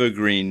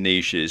evergreen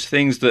niches,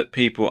 things that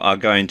people are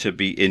going to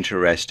be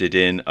interested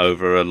in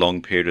over a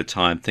long period of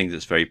time, things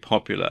that's very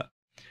popular.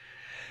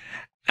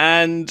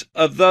 And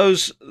of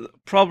those,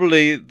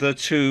 probably the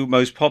two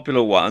most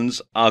popular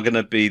ones are going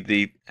to be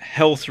the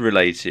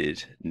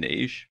health-related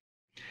niche.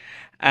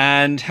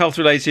 And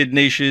health-related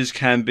niches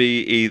can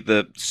be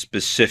either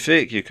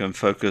specific, you can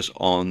focus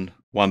on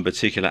one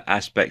particular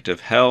aspect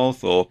of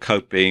health or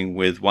coping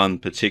with one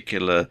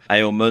particular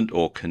ailment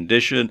or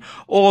condition,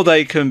 or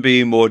they can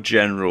be more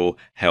general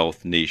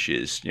health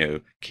niches,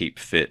 keep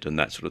fit and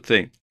that sort of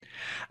thing.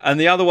 And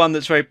the other one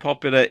that's very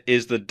popular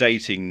is the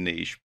dating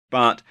niche,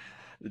 but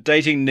the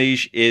dating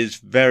niche is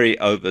very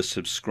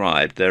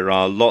oversubscribed. There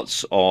are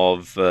lots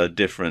of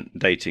different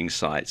dating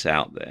sites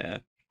out there.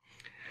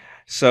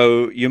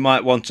 So you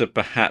might want to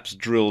perhaps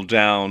drill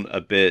down a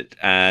bit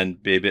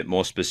and be a bit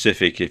more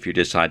specific if you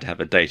decide to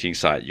have a dating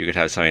site. You could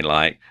have something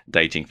like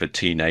dating for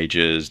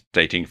teenagers,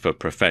 dating for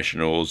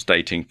professionals,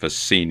 dating for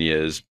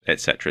seniors,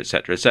 etc.,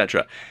 etc.,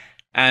 etc.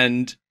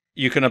 And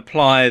you can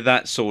apply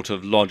that sort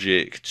of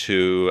logic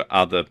to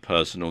other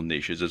personal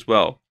niches as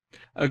well.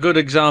 A good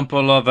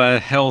example of a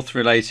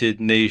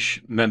health-related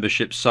niche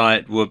membership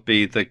site would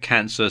be the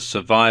Cancer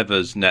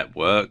Survivors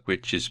Network,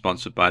 which is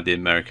sponsored by the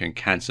American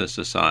Cancer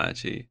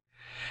Society.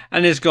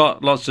 And it's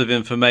got lots of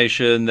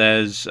information.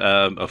 There's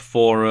a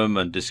forum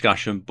and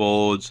discussion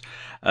boards.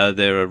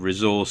 There are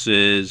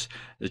resources,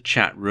 a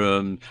chat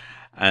room,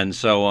 and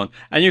so on.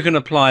 And you can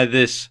apply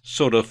this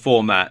sort of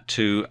format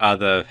to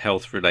other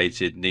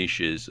health-related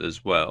niches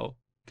as well.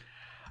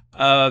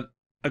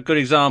 A good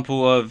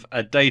example of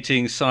a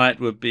dating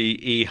site would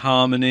be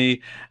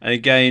eHarmony. And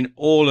again,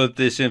 all of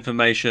this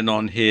information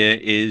on here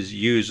is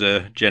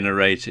user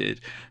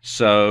generated.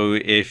 So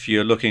if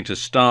you're looking to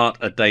start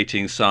a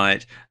dating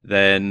site,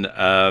 then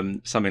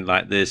something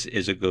like this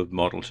is a good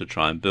model to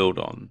try and build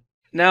on.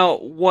 Now,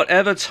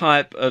 whatever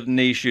type of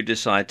niche you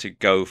decide to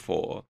go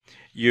for,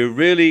 you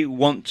really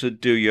want to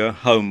do your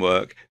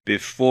homework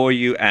before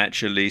you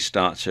actually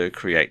start to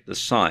create the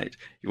site.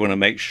 You want to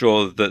make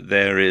sure that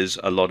there is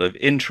a lot of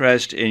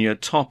interest in your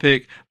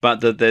topic,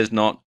 but that there's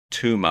not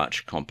too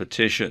much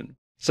competition.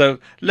 So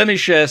let me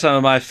share some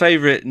of my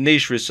favorite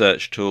niche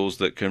research tools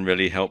that can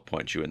really help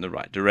point you in the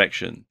right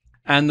direction.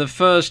 And the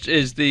first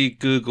is the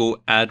Google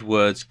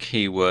AdWords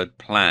Keyword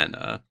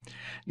Planner.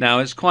 Now,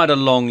 it's quite a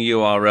long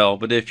URL,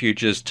 but if you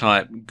just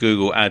type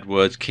Google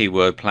AdWords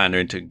Keyword Planner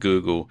into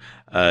Google,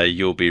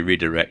 you'll be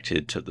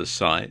redirected to the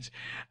site.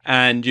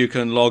 And you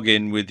can log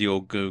in with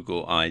your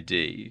Google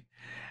ID.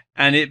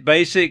 And it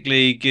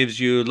basically gives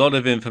you a lot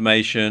of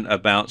information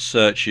about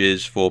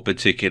searches for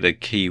particular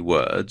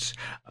keywords.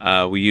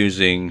 We're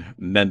using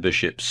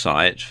membership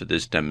site for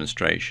this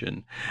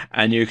demonstration.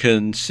 And you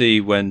can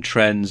see when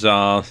trends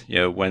are,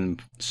 when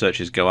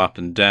searches go up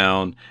and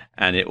down.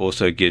 And it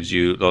also gives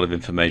you a lot of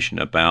information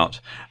about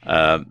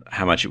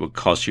how much it would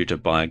cost you to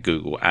buy a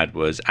Google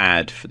AdWords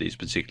ad for these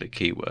particular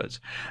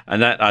keywords.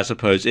 And that, I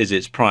suppose, is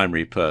its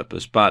primary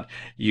purpose, but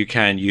you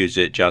can use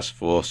it just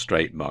for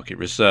straight market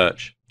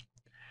research.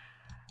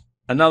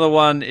 Another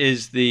one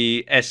is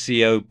the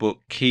SEO Book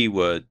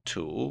Keyword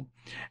Tool,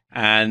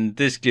 and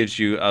this gives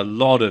you a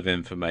lot of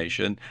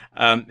information.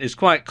 It's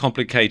quite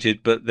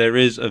complicated, but there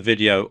is a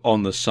video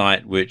on the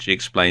site which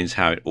explains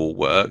how it all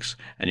works,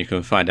 and you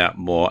can find out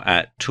more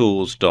at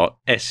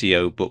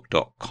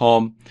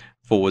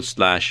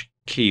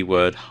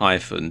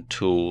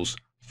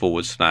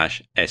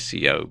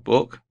tools.seobook.com/keyword-tools/SEO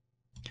book.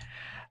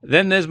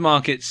 Then there's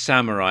Market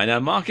Samurai. Now,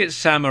 Market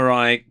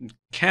Samurai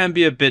can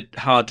be a bit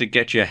hard to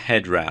get your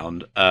head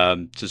round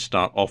to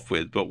start off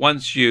with, but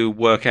once you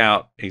work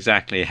out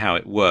exactly how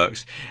it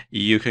works,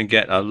 you can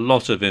get a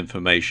lot of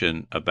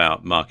information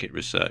about market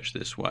research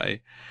this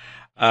way.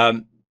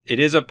 It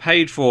is a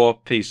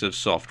paid-for piece of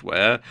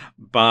software,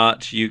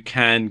 but you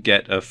can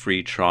get a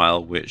free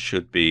trial, which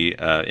should be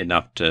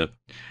enough to,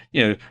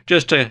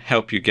 just to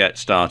help you get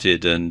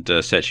started and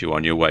set you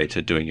on your way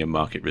to doing your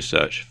market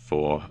research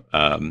for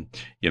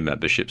your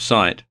membership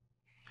site.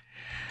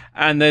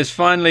 And there's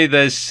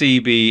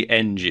CB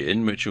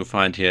Engine, which you'll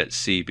find here at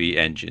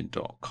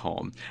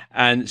cbengine.com.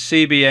 And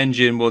CB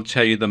Engine will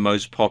tell you the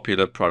most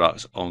popular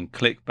products on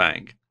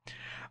ClickBank.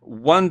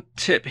 One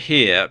tip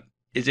here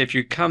is if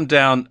you come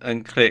down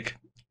and click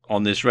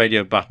on this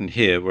radio button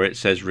here where it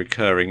says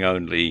recurring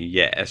only,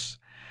 yes,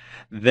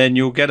 then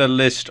you'll get a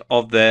list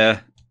of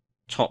their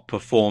top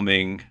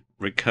performing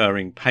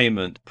recurring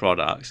payment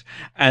products,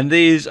 and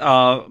these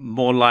are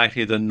more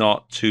likely than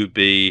not to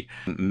be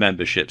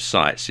membership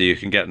sites, so you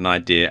can get an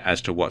idea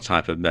as to what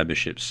type of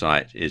membership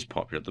site is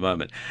popular at the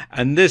moment.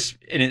 And this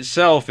in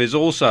itself is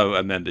also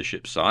a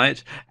membership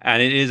site,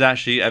 and it is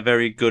actually a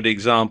very good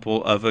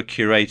example of a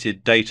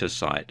curated data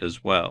site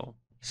as well.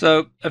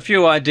 So a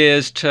few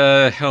ideas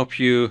to help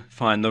you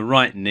find the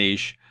right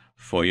niche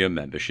for your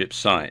membership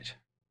site.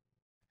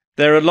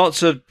 There are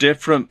lots of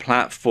different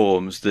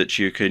platforms that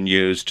you can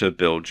use to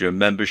build your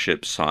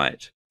membership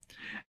site,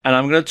 and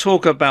I'm going to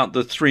talk about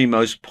the three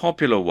most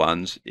popular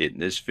ones in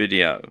this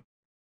video.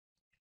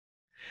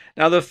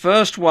 Now, the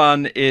first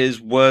one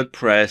is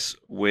WordPress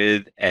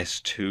with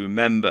S2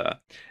 Member.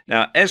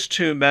 Now,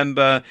 S2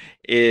 Member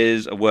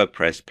is a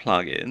WordPress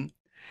plugin,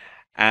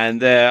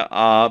 and there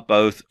are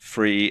both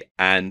free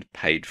and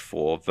paid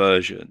for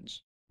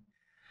versions.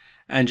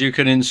 And you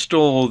can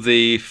install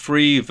the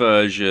free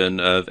version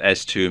of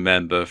S2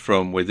 Member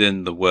from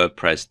within the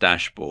WordPress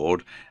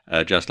dashboard,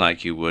 just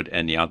like you would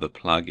any other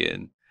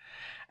plugin.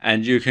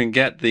 And you can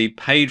get the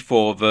paid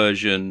for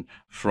version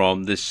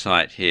from this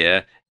site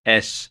here,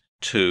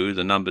 S2,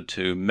 the number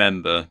 2,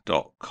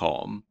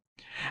 member.com.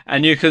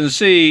 And you can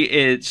see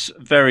it's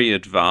very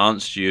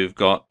advanced. You've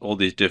got all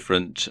these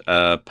different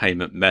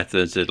payment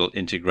methods it'll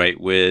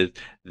integrate with.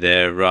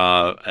 There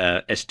are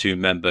S2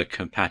 Member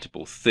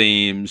compatible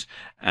themes,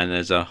 and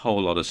there's a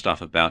whole lot of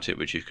stuff about it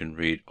which you can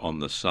read on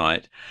the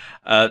site.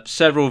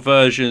 Several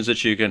versions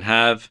that you can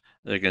have.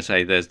 They're going to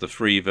say there's the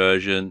free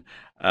version.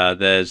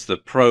 There's the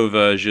pro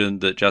version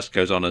that just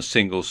goes on a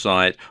single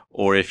site,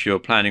 or if you're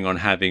planning on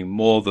having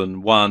more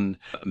than one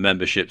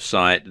membership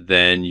site,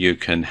 then you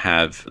can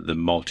have the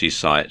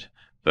multi-site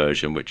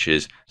version, which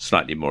is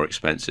slightly more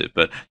expensive.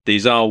 But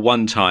these are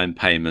one-time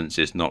payments,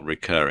 it's not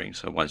recurring.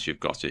 So once you've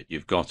got it,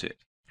 you've got it.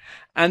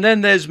 And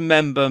then there's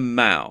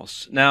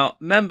MemberMouse. Now,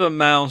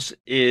 MemberMouse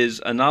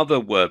is another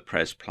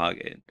WordPress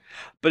plugin,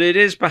 but it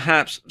is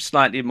perhaps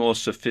slightly more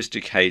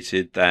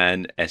sophisticated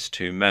than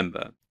S2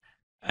 Member.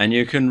 And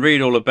you can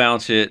read all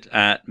about it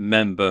at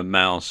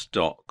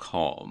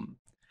membermouse.com.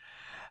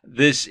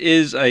 This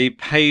is a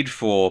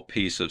paid-for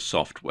piece of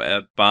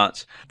software,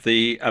 but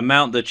the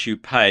amount that you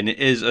pay, and it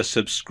is a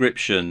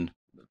subscription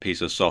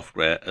piece of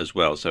software as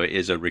well, so it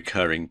is a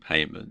recurring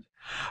payment.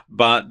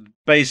 But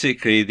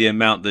basically, the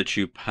amount that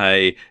you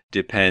pay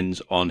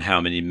depends on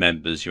how many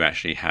members you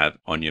actually have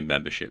on your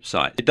membership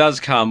site. It does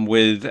come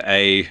with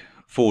a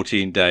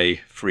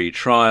 14-day free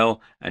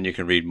trial, and you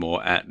can read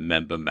more at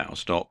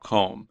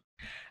membermouse.com.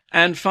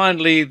 And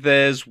finally,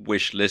 there's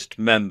Wishlist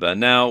Member.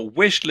 Now,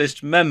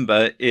 Wishlist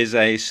Member is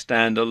a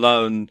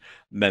standalone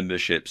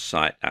membership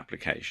site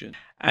application.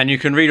 And you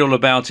can read all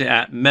about it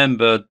at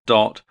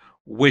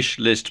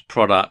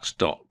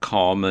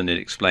member.wishlistproducts.com, and it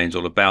explains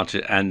all about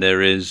it. And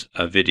there is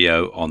a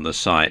video on the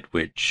site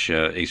which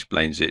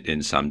explains it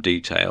in some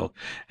detail.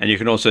 And you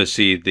can also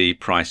see the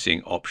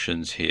pricing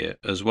options here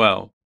as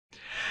well.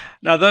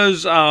 Now,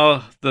 those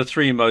are the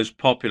three most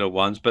popular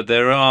ones, but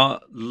there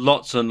are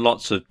lots and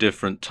lots of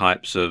different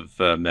types of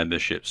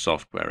membership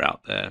software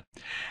out there.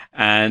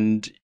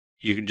 And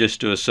you can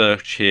just do a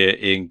search here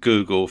in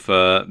Google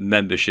for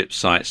membership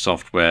site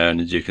software.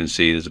 And as you can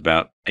see, there's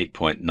about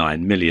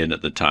 8.9 million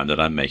at the time that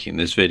I'm making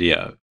this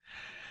video.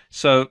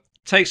 So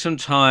take some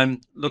time,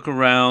 look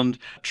around,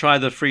 try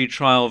the free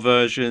trial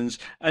versions,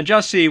 and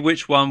just see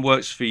which one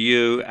works for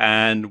you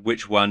and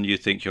which one you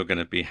think you're going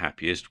to be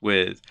happiest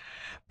with.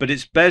 But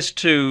it's best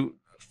to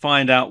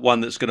find out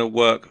one that's going to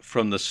work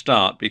from the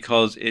start,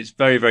 because it's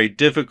very, very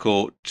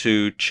difficult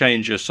to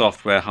change your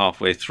software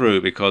halfway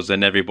through, because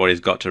then everybody's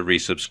got to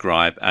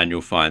resubscribe and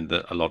you'll find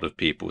that a lot of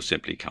people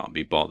simply can't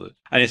be bothered.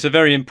 And it's a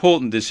very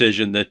important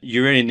decision that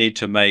you really need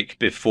to make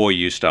before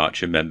you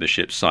start your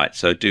membership site.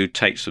 So do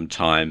take some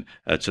time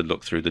to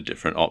look through the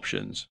different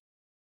options.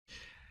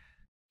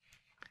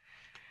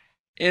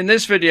 In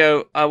this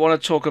video, I want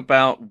to talk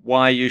about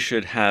why you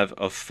should have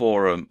a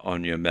forum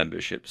on your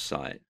membership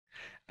site.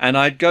 And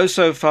I'd go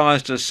so far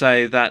as to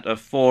say that a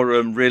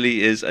forum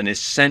really is an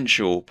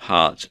essential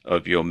part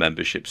of your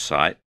membership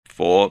site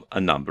for a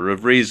number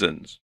of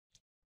reasons.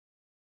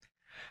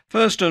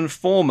 First and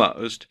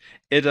foremost,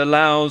 it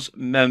allows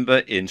member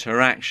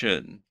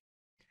interaction.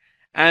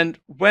 And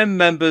when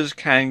members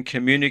can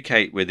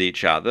communicate with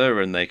each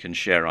other and they can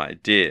share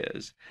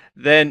ideas,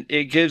 then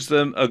it gives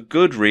them a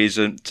good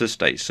reason to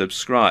stay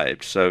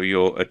subscribed, so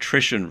your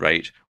attrition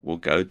rate will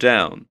go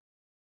down.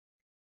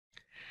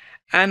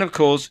 And of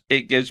course,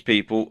 it gives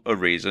people a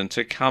reason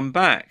to come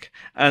back.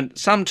 And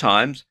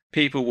sometimes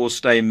people will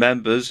stay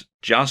members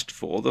just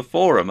for the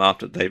forum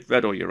after they've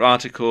read all your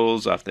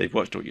articles, after they've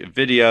watched all your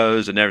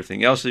videos and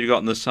everything else that you've got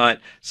on the site.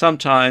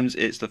 Sometimes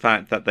it's the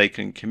fact that they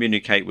can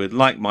communicate with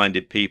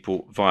like-minded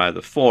people via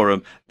the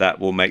forum that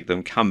will make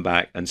them come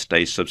back and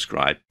stay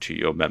subscribed to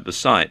your member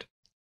site.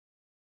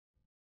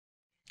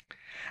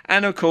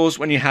 And of course,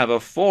 when you have a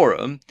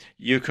forum,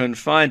 you can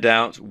find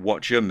out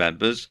what your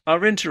members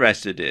are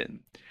interested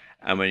in.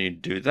 And when you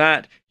do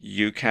that,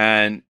 you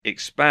can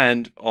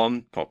expand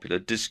on popular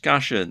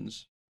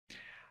discussions.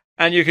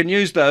 And you can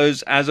use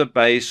those as a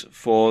base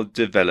for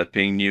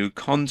developing new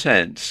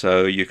content.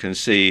 So you can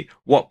see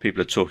what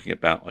people are talking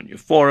about on your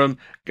forum,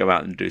 go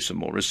out and do some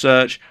more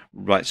research,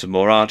 write some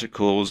more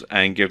articles,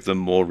 and give them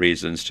more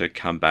reasons to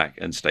come back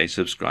and stay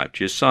subscribed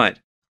to your site.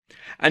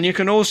 And you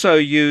can also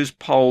use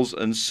polls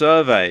and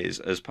surveys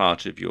as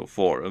part of your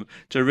forum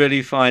to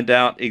really find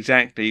out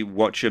exactly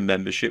what your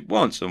membership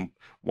wants. And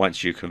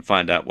once you can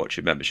find out what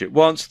your membership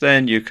wants,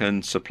 then you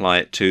can supply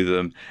it to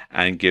them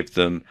and give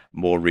them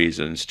more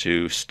reasons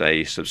to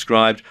stay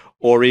subscribed,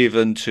 or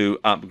even to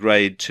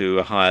upgrade to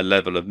a higher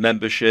level of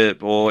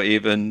membership, or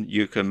even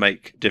you can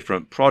make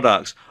different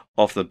products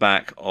off the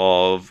back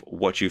of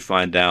what you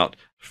find out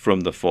from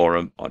the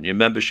forum on your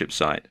membership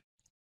site.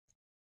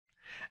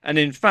 And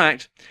in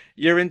fact,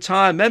 your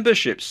entire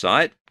membership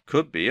site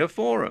could be a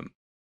forum.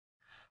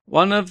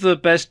 One of the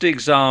best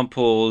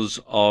examples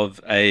of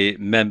a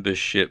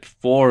membership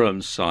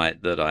forum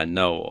site that I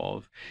know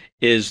of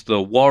is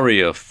the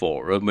Warrior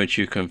Forum, which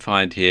you can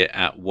find here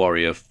at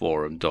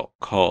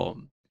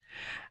warriorforum.com.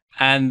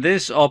 And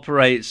this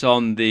operates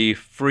on the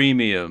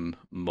freemium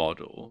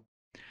model.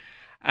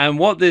 And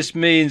what this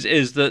means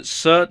is that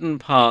certain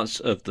parts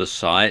of the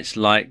site,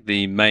 like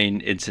the main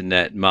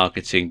internet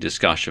marketing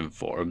discussion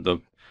forum,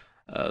 the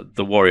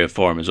Warrior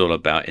Forum is all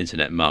about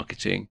internet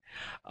marketing,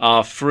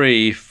 are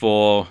free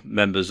for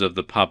members of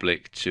the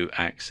public to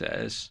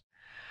access.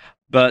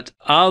 But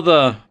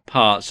other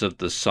parts of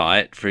the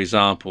site, for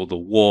example, the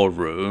War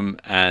Room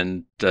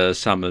and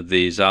some of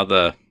these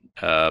other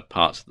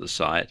parts of the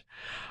site,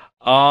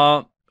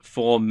 are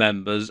for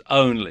members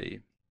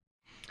only.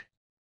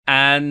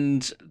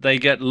 And they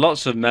get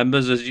lots of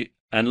members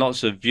and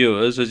lots of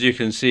viewers. As you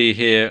can see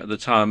here at the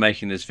time of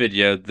making this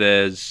video,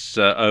 there's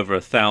over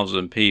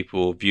 1,000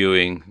 people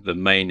viewing the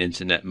main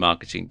internet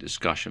marketing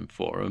discussion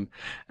forum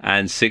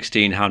and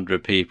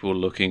 1,600 people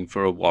looking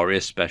for a Warrior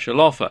special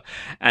offer.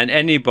 And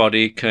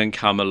anybody can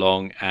come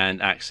along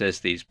and access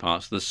these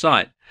parts of the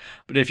site.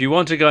 But if you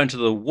want to go into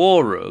the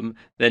War Room,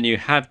 then you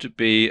have to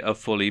be a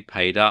fully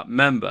paid up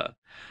member.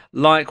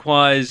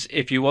 Likewise,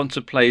 if you want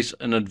to place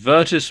an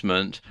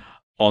advertisement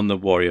on the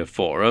Warrior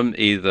Forum,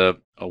 either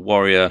a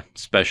Warrior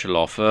special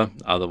offer,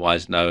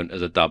 otherwise known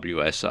as a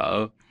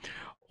WSO,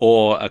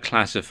 or a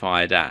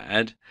classified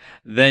ad,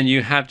 then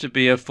you have to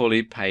be a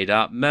fully paid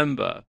up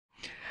member.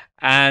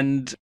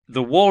 And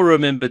the War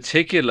Room in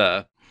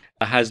particular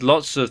has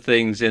lots of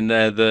things in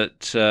there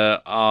that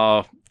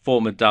are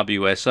former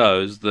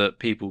WSOs that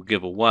people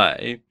give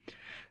away.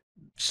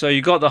 So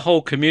you got the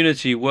whole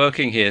community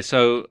working here.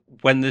 So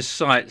when this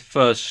site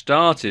first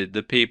started,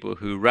 the people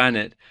who ran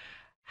it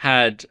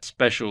had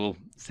special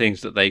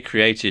things that they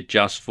created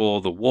just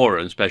for the war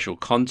and special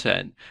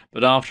content.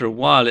 But after a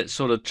while, it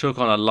sort of took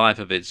on a life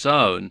of its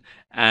own,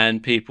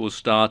 and people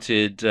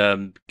started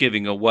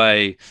giving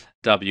away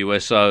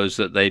WSOs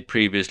that they'd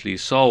previously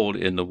sold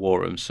in the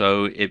war room.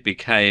 So it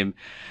became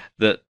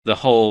that the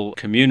whole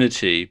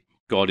community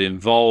got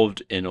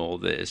involved in all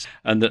this,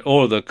 and that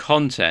all of the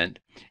content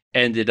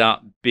ended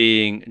up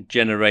being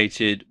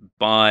generated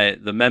by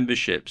the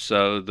membership.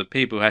 So the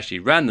people who actually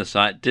ran the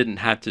site didn't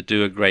have to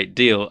do a great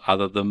deal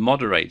other than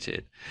moderate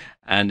it.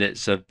 And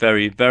it's a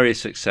very, very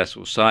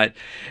successful site.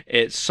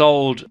 It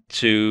sold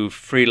to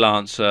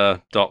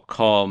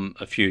freelancer.com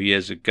a few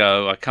years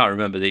ago. I can't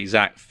remember the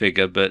exact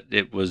figure, but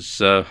it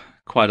was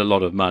quite a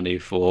lot of money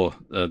for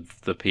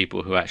the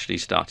people who actually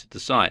started the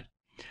site.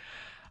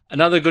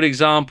 Another good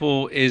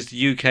example is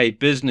UK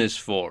business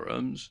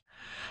forums.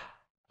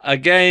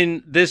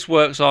 Again, this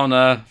works on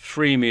a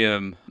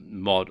freemium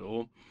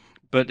model,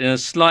 but in a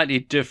slightly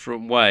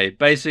different way.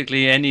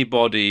 Basically,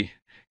 anybody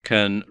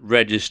can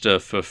register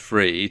for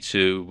free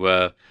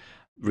to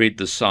read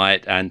the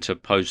site and to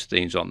post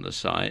things on the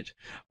site.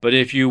 But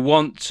if you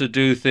want to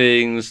do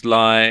things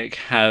like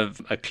have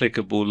a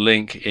clickable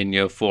link in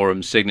your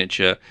forum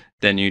signature,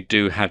 then you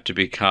do have to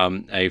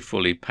become a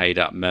fully paid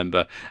up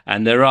member.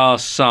 And there are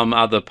some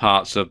other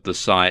parts of the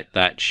site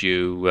that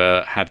you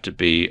have to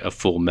be a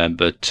full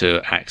member to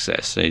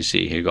access. So you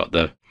see here you've got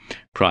the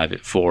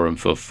private forum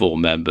for full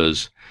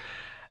members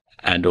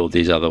and all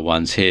these other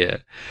ones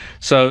here.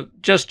 So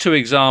just two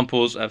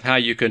examples of how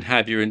you can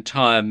have your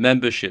entire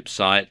membership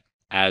site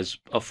as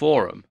a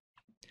forum.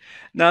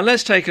 Now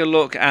let's take a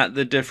look at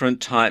the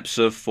different types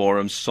of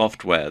forum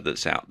software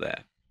that's out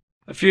there.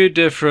 A few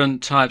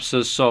different types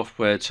of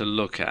software to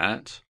look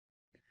at.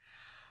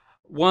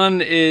 One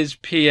is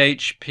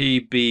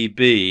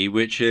PHPBB,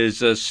 which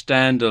is a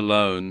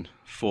standalone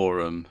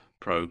forum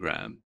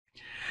program.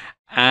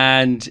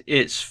 And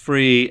it's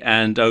free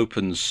and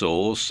open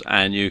source,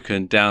 and you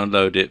can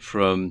download it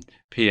from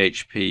phpbb.com.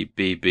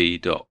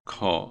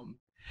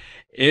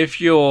 If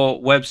your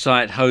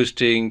website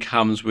hosting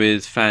comes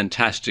with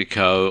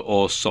Fantastico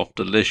or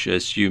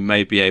Softalicious, you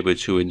may be able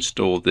to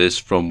install this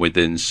from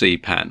within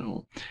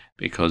cPanel,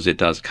 because it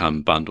does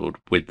come bundled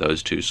with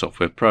those two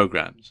software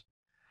programs.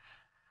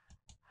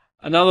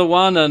 Another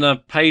one, and a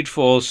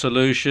paid-for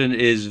solution,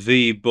 is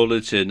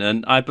vBulletin,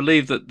 and I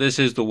believe that this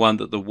is the one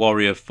that the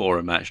Warrior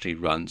Forum actually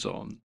runs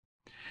on.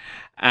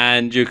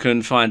 and you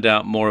can find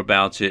out more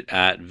about it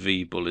at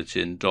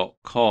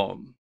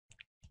vbulletin.com.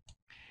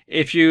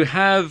 If you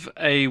have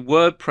a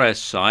WordPress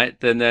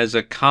site, then there's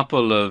a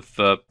couple of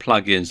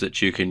plugins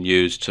that you can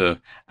use to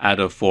add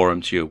a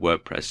forum to your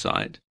WordPress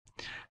site.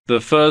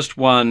 The first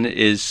one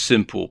is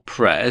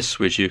SimplePress,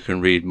 which you can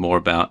read more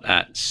about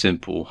at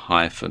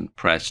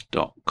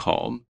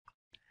simple-press.com.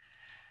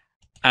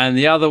 And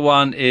the other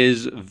one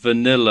is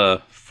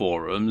Vanilla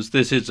Forums.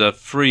 This is a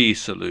free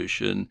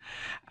solution,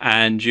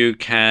 and you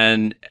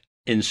can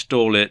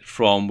install it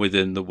from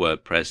within the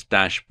WordPress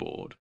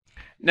dashboard.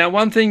 Now,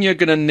 one thing you're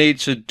going to need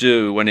to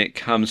do when it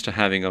comes to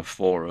having a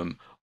forum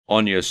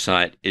on your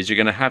site is you're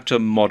going to have to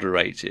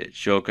moderate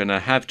it. You're going to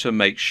have to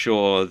make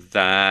sure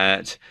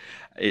that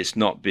it's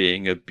not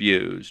being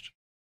abused.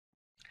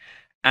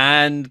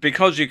 And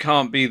because you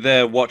can't be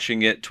there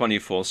watching it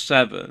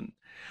 24/7,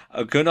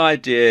 a good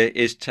idea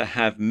is to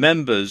have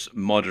members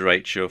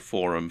moderate your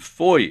forum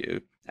for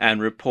you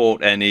and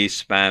report any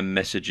spam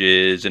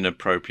messages,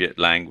 inappropriate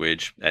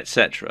language,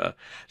 etc.,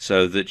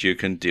 so that you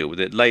can deal with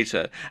it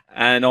later.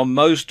 And on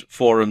most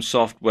forum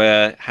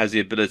software has the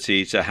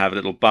ability to have a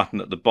little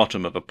button at the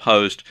bottom of a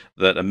post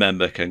that a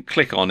member can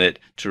click on it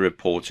to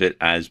report it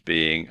as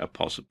being a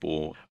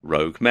possible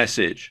rogue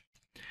message.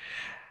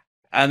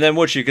 And then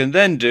what you can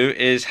then do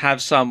is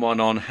have someone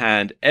on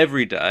hand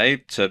every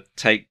day to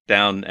take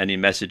down any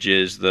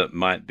messages that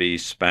might be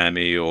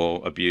spammy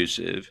or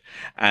abusive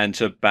and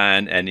to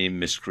ban any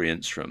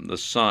miscreants from the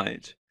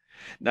site.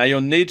 Now, you'll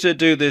need to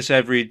do this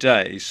every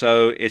day,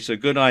 so it's a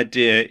good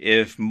idea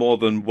if more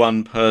than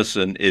one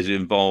person is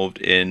involved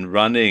in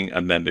running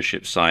a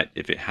membership site,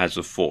 if it has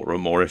a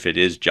forum or if it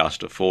is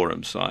just a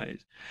forum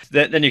site.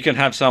 Then you can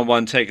have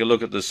someone take a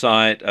look at the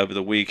site over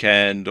the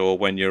weekend or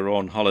when you're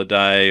on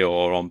holiday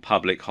or on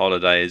public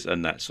holidays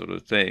and that sort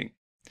of thing.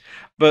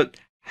 But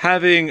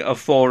having a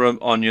forum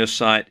on your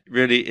site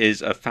really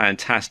is a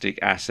fantastic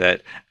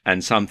asset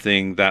and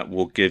something that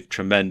will give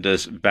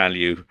tremendous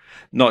value,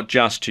 not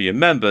just to your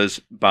members,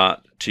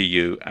 but to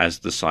you as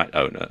the site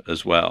owner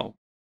as well.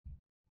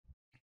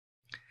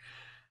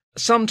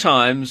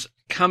 Sometimes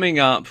coming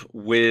up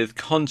with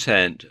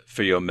content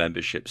for your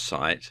membership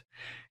site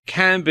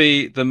can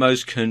be the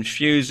most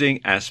confusing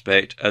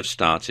aspect of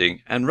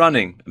starting and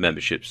running a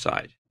membership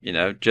site.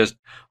 Just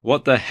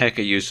what the heck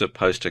are you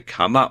supposed to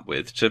come up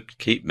with to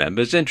keep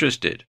members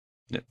interested?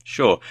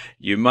 Sure,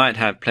 you might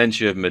have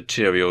plenty of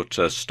material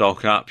to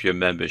stock up your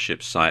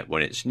membership site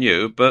when it's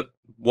new, but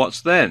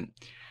what's then?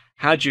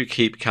 How do you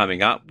keep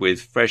coming up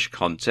with fresh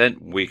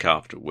content week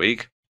after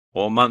week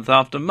or month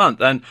after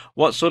month? And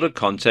what sort of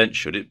content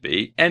should it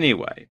be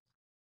anyway?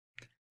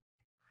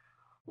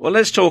 Well,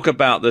 let's talk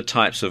about the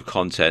types of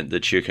content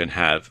that you can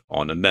have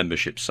on a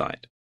membership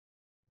site.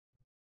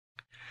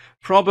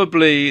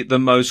 Probably the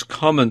most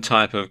common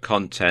type of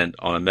content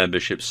on a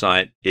membership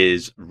site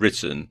is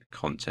written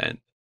content.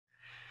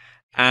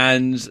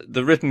 And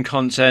the written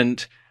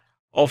content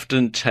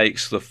often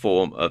takes the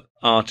form of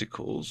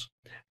articles,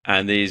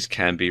 and these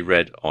can be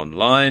read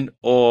online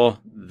or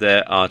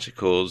they're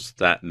articles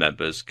that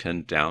members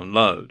can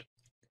download.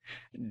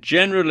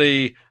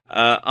 Generally,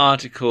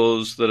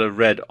 articles that are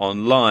read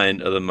online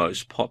are the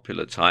most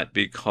popular type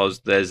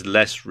because there's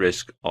less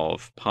risk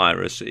of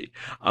piracy.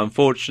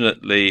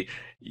 Unfortunately,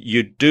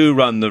 you do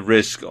run the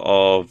risk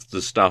of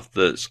the stuff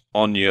that's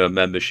on your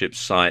membership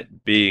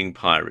site being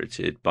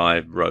pirated by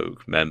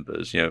rogue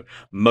members.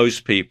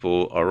 Most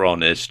people are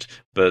honest,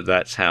 but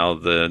that's how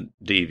the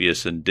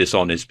devious and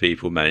dishonest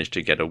people manage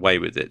to get away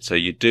with it. So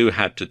you do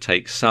have to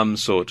take some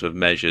sort of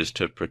measures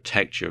to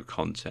protect your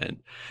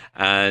content.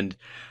 And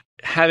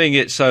having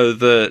it so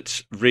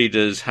that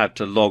readers have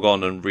to log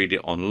on and read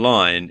it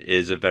online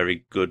is a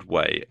very good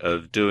way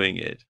of doing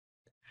it.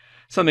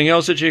 Something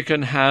else that you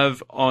can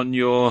have on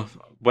your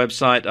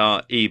website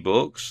are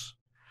ebooks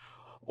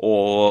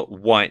or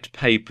white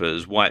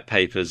papers. White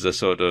papers are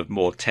sort of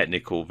more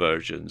technical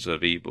versions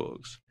of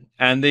ebooks.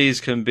 And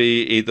these can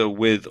be either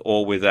with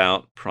or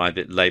without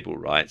private label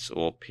rights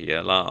or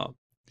PLR.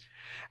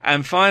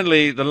 And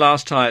finally, the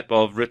last type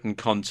of written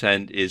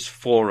content is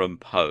forum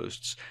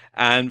posts.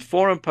 And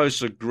forum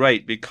posts are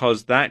great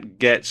because that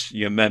gets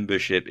your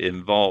membership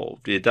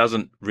involved. It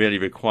doesn't really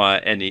require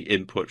any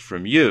input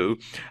from you.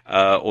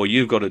 All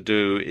you've got to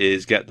do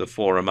is get the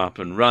forum up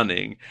and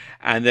running,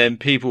 and then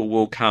people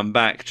will come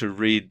back to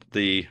read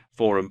the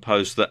forum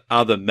posts that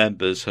other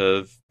members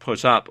have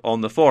put up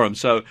on the forum.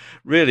 So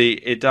really,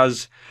 it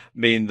does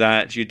mean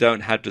that you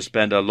don't have to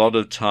spend a lot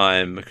of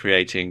time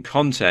creating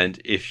content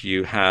if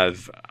you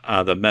have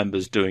other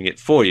members doing it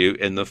for you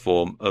in the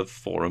form of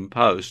forum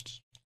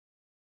posts.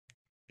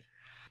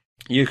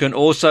 You can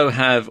also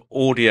have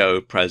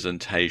audio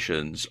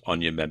presentations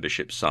on your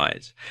membership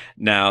site.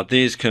 Now,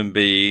 these can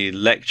be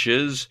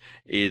lectures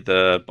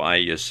either by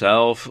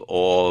yourself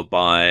or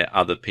by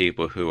other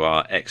people who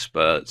are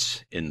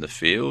experts in the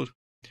field.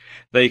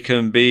 They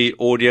can be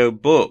audio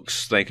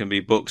books. They can be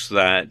books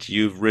that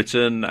you've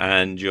written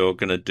and you're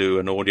going to do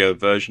an audio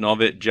version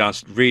of it,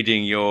 just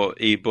reading your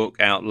ebook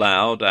out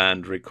loud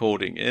and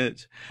recording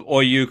it.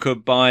 Or you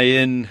could buy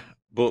in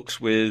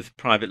books with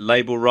private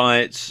label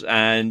rights,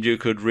 and you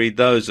could read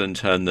those and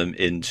turn them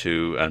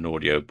into an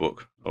audio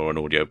book or an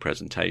audio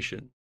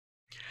presentation.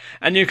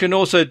 And you can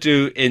also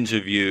do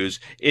interviews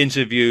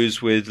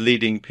with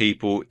leading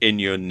people in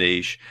your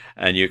niche,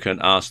 and you can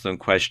ask them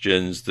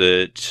questions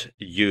that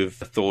you've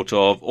thought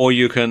of, or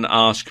you can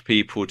ask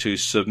people to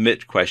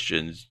submit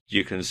questions.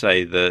 You can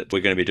say that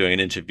we're going to be doing an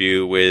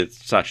interview with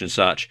such and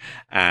such,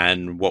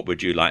 and what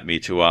would you like me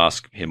to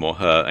ask him or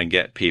her, and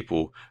get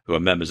people who are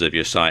members of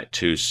your site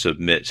to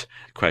submit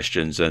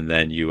questions, and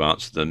then you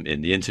answer them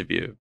in the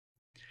interview.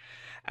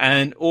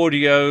 And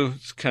audio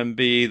can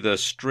be either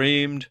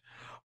streamed,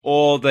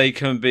 or they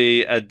can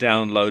be a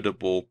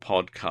downloadable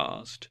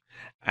podcast.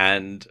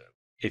 And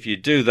if you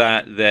do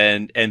that,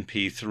 then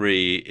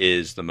MP3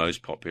 is the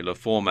most popular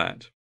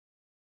format.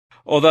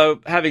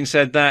 Although, having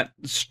said that,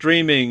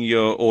 streaming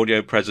your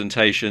audio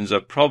presentations are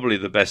probably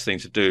the best thing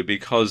to do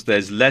because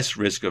there's less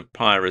risk of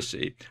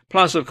piracy.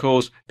 Plus, of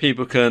course,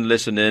 people can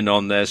listen in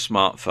on their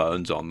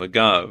smartphones on the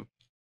go.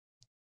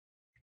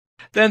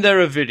 Then there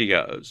are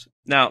videos.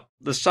 Now,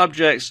 the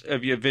subjects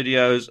of your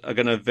videos are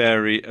going to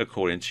vary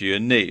according to your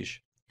niche.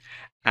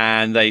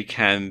 And they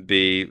can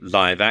be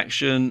live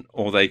action,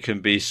 or they can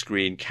be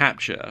screen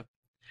capture.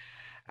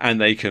 And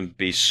they can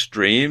be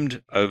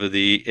streamed over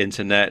the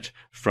internet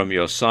from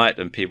your site,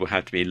 and people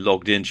have to be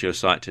logged into your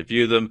site to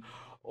view them,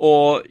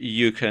 or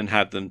you can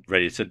have them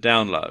ready to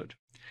download.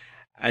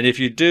 And if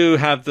you do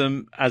have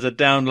them as a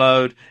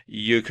download,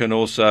 you can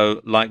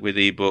also, like with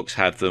ebooks,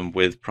 have them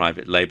with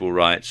private label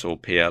rights or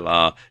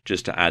PLR,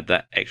 just to add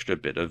that extra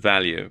bit of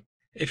value.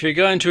 If you're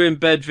going to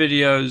embed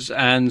videos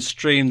and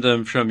stream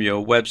them from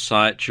your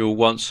website, you'll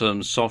want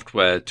some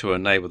software to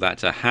enable that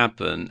to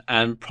happen.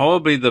 And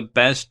probably the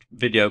best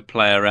video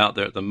player out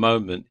there at the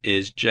moment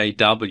is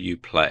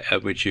JW Player,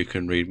 which you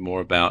can read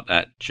more about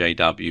at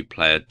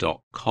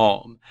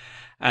jwplayer.com.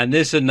 And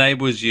this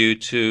enables you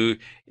to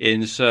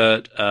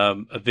insert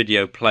a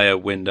video player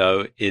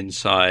window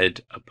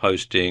inside a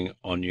posting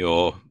on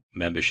your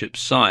membership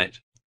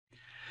site.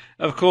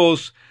 Of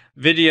course,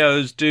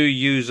 videos do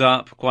use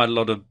up quite a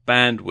lot of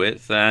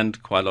bandwidth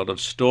and quite a lot of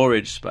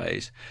storage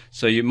space,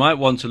 so you might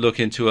want to look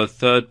into a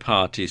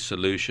third-party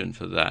solution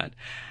for that.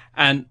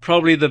 And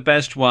probably the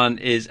best one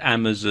is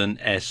Amazon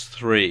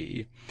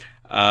S3,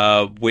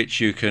 which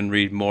you can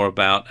read more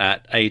about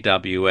at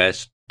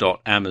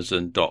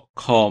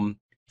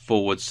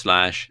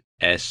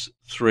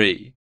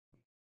aws.amazon.com/S3.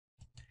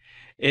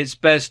 It's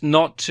best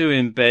not to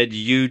embed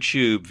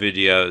YouTube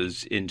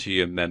videos into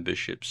your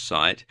membership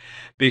site,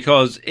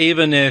 because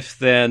even if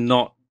they're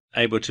not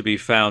able to be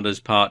found as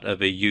part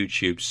of a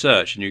YouTube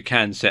search, and you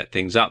can set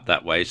things up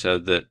that way so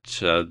that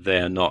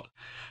they're not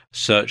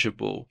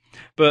searchable,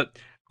 but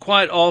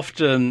quite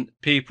often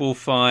people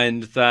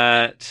find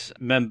that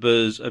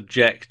members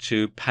object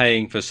to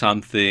paying for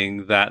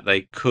something that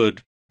they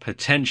could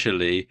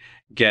potentially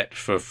get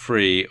for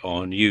free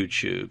on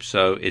YouTube.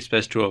 So it's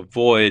best to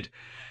avoid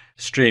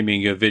streaming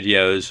your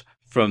videos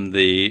from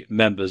the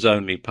members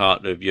only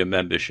part of your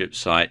membership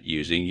site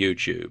using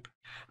YouTube.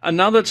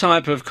 Another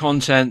type of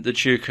content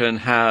that you can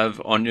have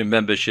on your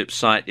membership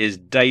site is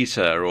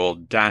data, or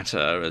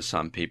data as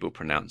some people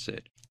pronounce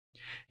it.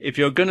 If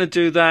you're going to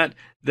do that,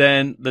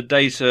 then the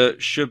data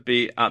should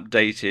be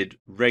updated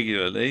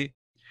regularly,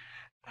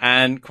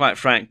 and quite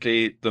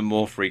frankly, the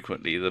more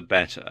frequently the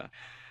better.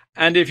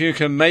 And if you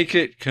can make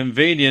it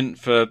convenient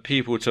for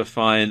people to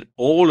find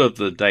all of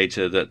the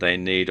data that they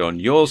need on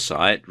your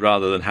site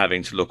rather than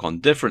having to look on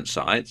different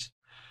sites,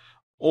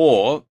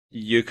 or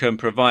you can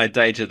provide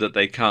data that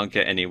they can't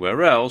get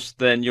anywhere else,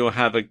 then you'll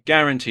have a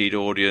guaranteed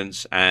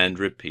audience and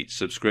repeat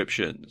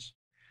subscriptions.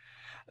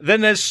 Then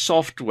there's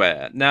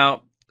software.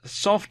 Now,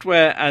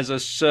 software as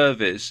a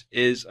service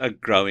is a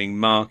growing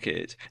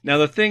market. Now,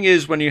 the thing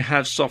is, when you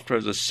have software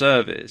as a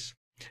service,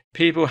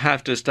 people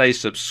have to stay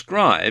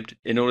subscribed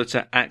in order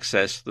to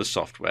access the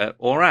software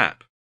or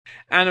app.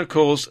 And of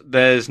course,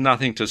 there's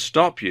nothing to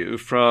stop you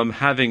from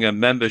having a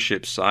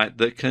membership site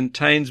that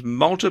contains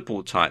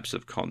multiple types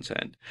of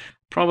content.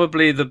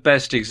 Probably the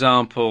best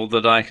example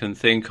that I can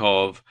think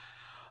of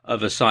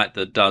a site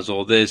that does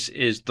all this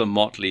is The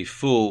Motley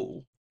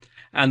Fool.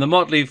 And The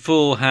Motley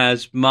Fool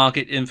has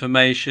market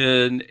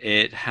information,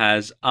 it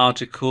has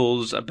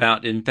articles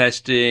about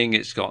investing,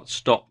 it's got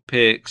stock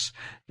picks,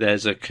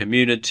 there's a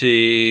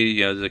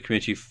community, there's a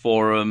community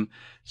forum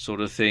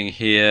sort of thing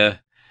here,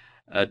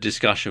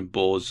 discussion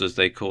boards as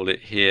they call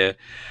it here,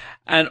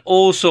 and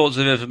all sorts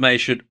of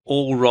information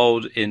all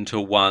rolled into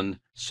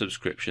one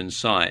subscription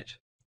site.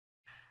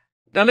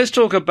 Now let's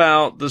talk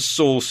about the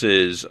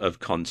sources of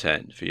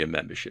content for your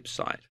membership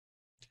site.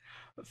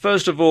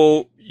 First of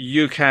all,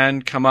 you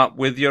can come up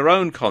with your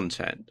own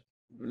content.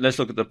 Let's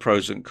look at the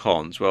pros and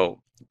cons.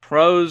 Well,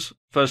 pros,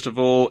 first of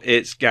all,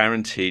 it's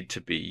guaranteed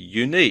to be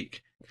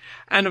unique.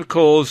 And of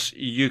course,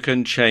 you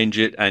can change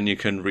it and you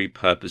can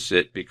repurpose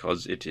it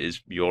because it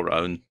is your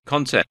own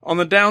content. On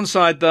the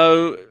downside,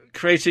 though,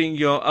 creating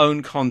your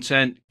own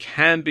content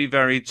can be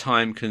very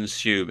time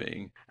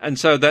consuming. And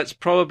so that's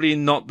probably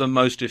not the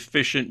most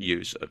efficient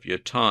use of your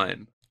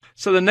time.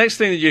 So the next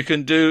thing that you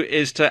can do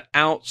is to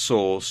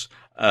outsource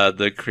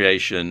the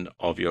creation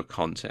of your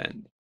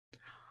content.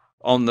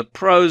 On the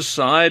pros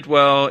side,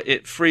 well,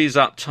 it frees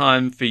up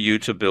time for you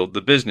to build the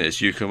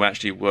business. You can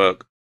actually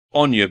work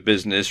on your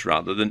business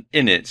rather than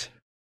in it.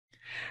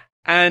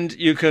 And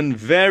you can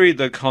vary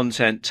the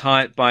content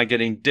type by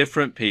getting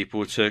different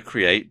people to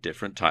create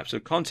different types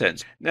of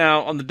content.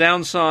 Now, on the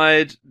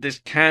downside, this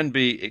can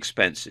be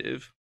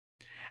expensive,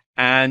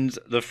 and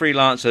the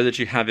freelancer that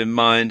you have in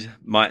mind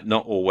might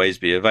not always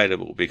be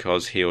available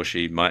because he or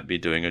she might be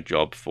doing a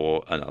job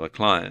for another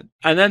client.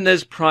 And then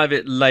there's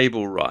private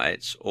label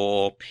rights,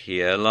 or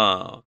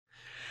PLR.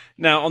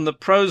 Now, on the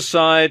pros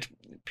side,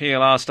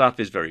 PLR stuff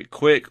is very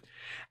quick.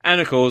 And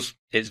of course,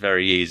 it's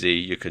very easy.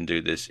 You can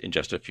do this in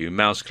just a few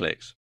mouse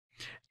clicks.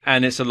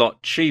 And it's a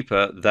lot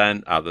cheaper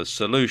than other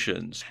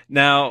solutions.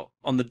 Now,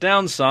 on the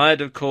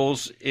downside, of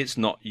course, it's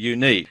not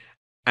unique.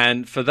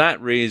 And for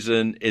that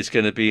reason, it's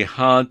going to be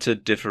hard to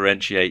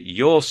differentiate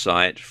your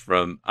site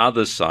from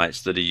other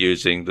sites that are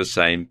using the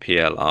same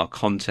PLR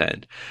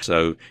content.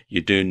 So you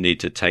do need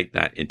to take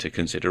that into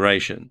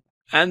consideration.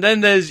 And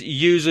then there's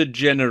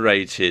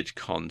user-generated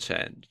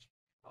content.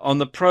 On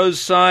the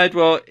pros side,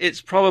 well, it's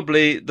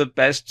probably the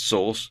best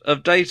source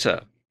of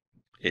data.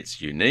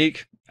 It's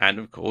unique, and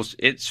of course,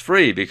 it's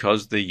free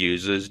because the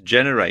users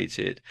generate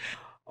it.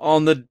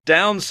 On the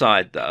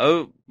downside,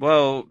 though,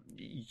 well,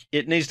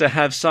 it needs to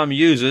have some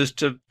users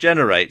to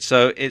generate,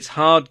 so it's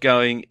hard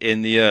going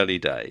in the early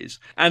days.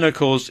 And of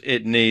course,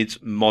 it needs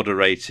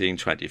moderating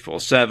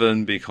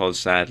 24/7 because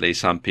sadly,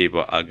 some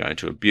people are going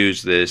to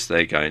abuse this.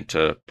 They're going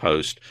to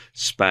post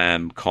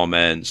spam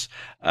comments.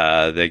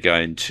 They're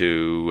going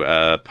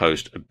to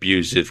post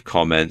abusive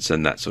comments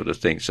and that sort of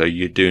thing. So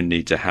you do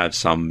need to have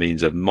some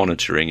means of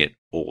monitoring it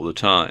all the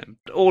time.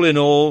 All in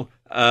all,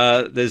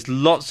 there's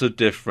lots of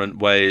different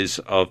ways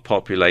of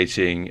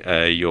populating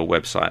your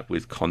website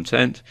with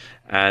content,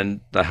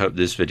 and I hope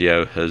this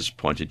video has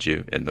pointed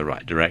you in the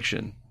right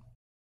direction.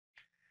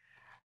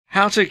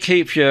 How to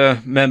keep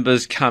your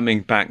members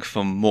coming back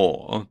for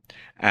more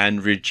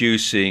and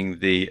reducing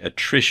the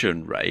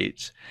attrition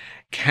rate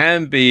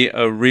can be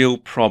a real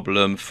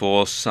problem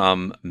for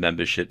some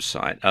membership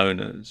site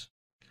owners.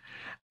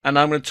 And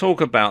I'm going to talk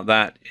about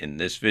that in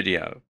this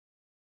video.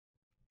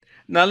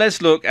 Now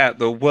let's look at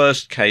the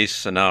worst case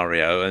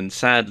scenario, and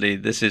sadly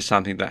this is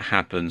something that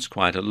happens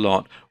quite a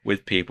lot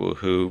with people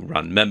who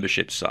run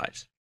membership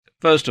sites.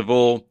 First of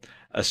all,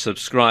 a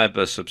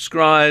subscriber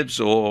subscribes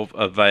or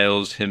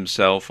avails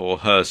himself or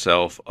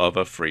herself of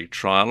a free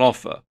trial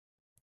offer.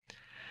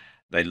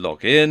 They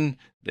log in,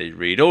 they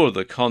read all of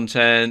the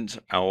content,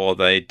 or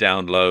they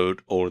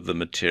download all of the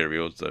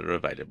materials that are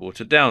available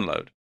to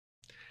download.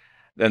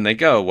 Then they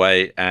go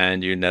away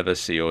and you never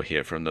see or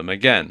hear from them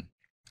again.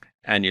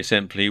 And you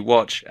simply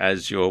watch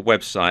as your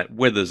website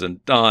withers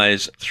and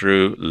dies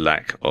through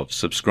lack of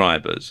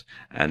subscribers.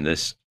 And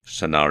this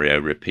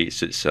scenario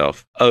repeats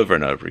itself over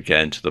and over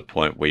again to the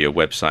point where your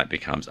website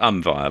becomes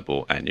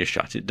unviable and you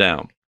shut it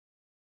down.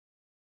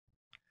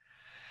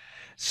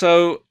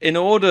 So in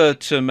order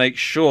to make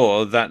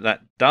sure that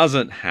that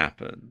doesn't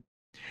happen,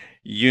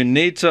 you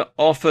need to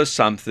offer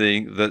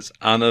something that's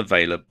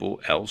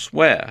unavailable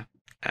elsewhere.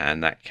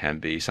 And that can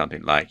be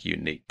something like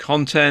unique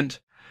content,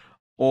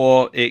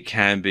 or it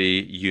can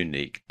be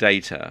unique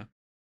data.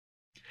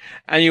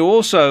 And you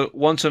also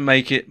want to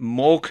make it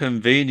more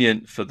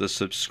convenient for the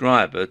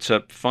subscriber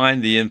to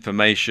find the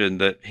information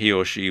that he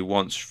or she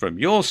wants from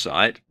your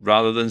site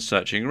rather than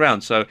searching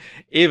around. So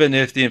even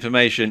if the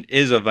information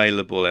is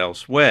available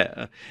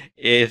elsewhere,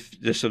 if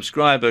the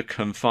subscriber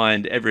can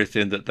find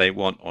everything that they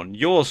want on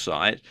your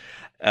site,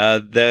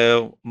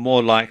 they're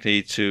more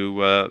likely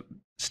to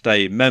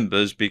stay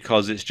members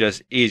because it's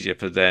just easier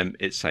for them.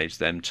 It saves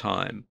them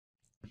time.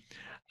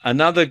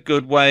 Another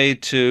good way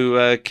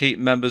to keep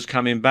members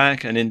coming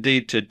back, and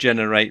indeed to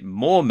generate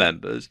more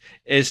members,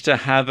 is to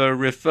have a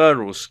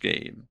referral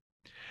scheme.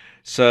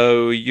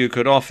 So you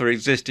could offer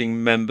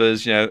existing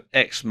members,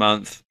 X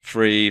month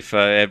free for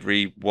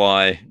every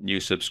Y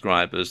new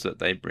subscribers that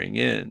they bring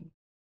in.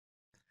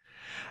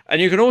 And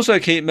you can also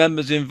keep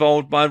members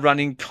involved by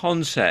running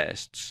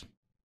contests.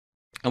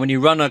 And when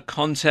you run a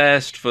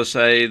contest for,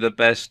 say, the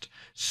best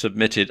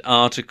submitted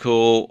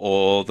article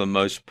or the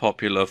most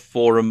popular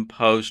forum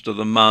post of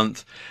the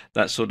month,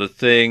 that sort of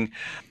thing,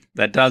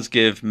 that does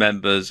give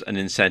members an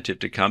incentive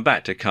to come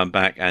back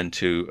and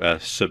to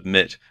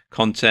submit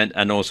content,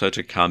 and also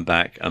to come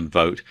back and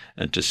vote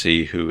and to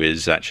see who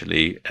is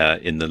actually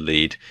in the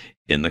lead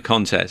in the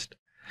contest.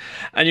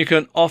 And you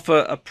can offer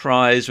a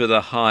prize with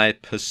a high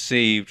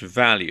perceived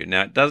value.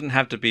 Now, it doesn't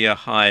have to be a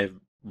high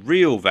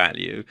real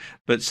value,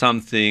 but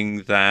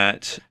something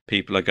that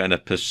people are going to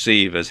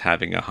perceive as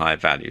having a high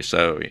value.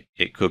 So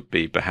it could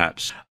be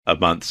perhaps a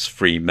month's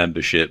free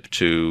membership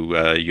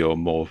to your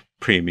more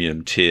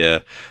premium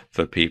tier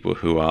for people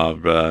who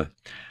are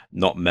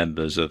not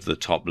members of the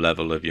top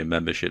level of your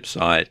membership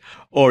site,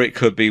 or it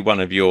could be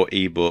one of your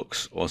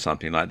ebooks or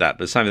something like that,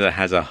 but something that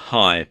has a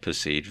high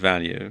perceived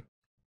value.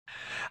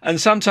 And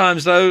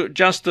sometimes, though,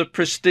 just the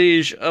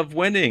prestige of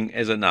winning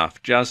is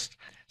enough. Just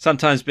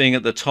Sometimes being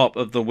at the top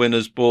of the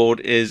winners board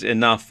is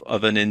enough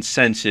of an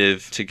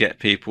incentive to get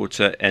people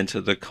to enter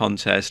the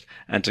contest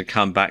and to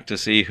come back to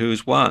see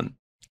who's won.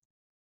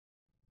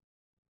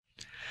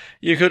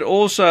 You could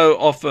also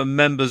offer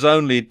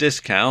members-only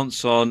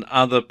discounts on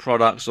other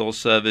products or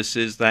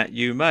services that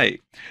you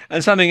make.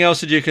 And something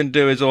else that you can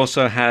do is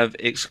also have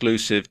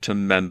exclusive to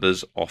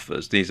members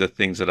offers. These are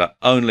things that are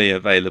only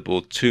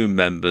available to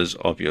members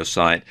of your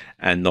site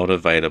and not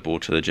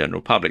available to the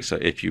general public. So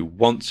if you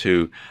want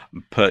to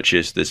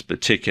purchase this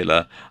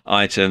particular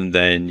item,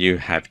 then you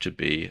have to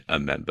be a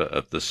member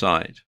of the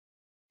site.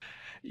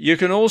 You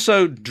can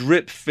also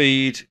drip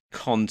feed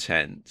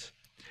content.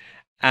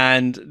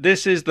 And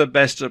this is the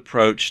best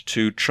approach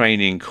to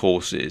training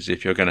courses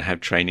if you're going to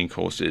have training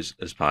courses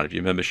as part of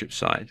your membership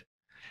site.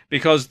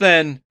 Because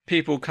then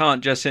people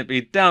can't just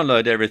simply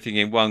download everything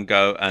in one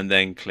go and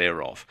then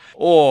clear off.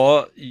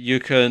 Or you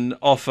can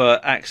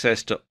offer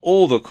access to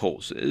all the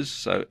courses,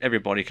 so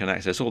everybody can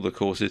access all the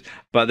courses,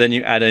 but then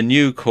you add a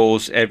new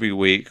course every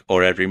week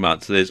or every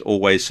month. So there's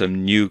always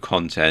some new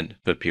content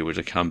for people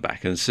to come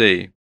back and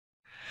see.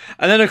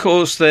 And then, of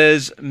course,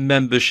 there's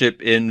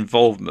membership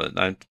involvement.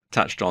 I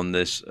touched on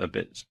this a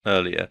bit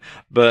earlier,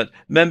 but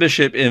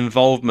membership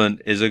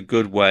involvement is a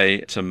good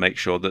way to make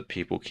sure that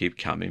people keep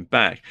coming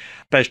back,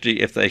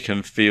 especially if they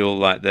can feel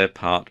like they're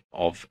part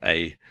of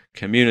a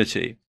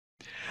community.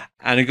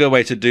 And a good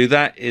way to do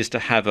that is to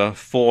have a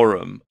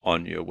forum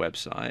on your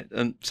website.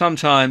 And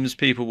sometimes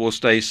people will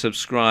stay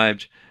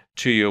subscribed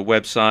to your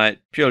website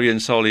purely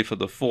and solely for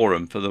the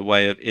forum, for the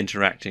way of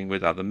interacting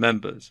with other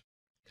members.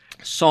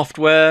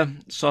 Software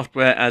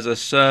as a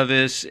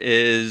service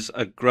is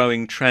a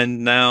growing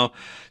trend now,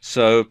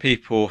 so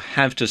people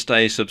have to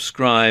stay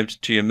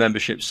subscribed to your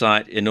membership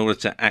site in order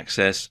to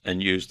access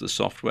and use the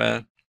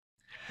software.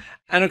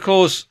 And of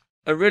course,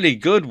 a really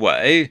good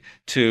way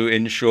to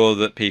ensure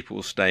that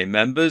people stay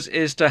members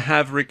is to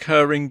have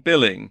recurring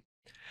billing.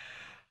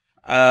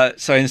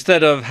 So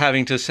instead of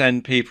having to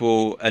send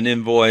people an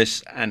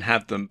invoice and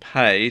have them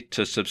pay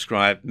to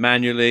subscribe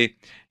manually,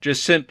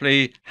 just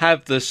simply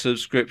have the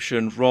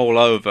subscription roll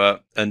over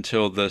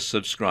until the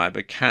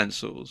subscriber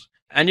cancels.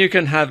 And you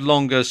can have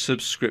longer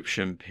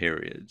subscription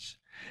periods.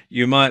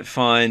 You might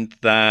find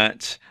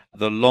that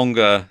the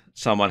longer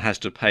someone has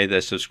to pay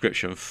their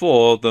subscription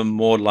for, the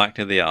more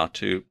likely they are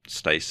to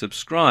stay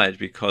subscribed,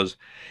 because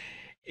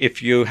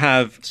if you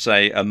have,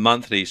 say, a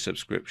monthly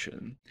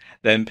subscription,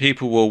 then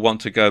people will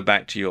want to go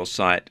back to your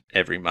site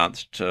every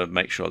month to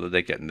make sure that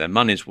they're getting their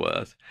money's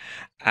worth.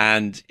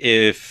 And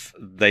if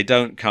they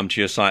don't come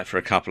to your site for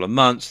a couple of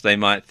months, they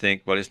might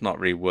think, well, it's not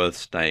really worth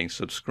staying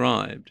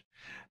subscribed.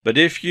 But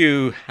if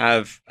you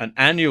have an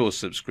annual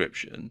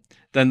subscription,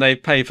 then they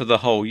pay for the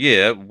whole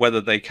year.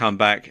 Whether they come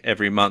back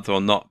every month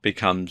or not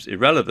becomes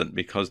irrelevant,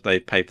 because they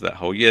pay for that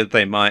whole year.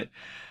 They might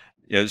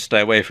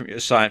stay away from your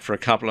site for a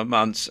couple of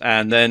months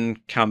and then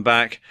come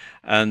back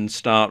and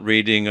start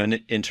reading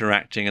and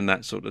interacting and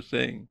that sort of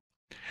thing.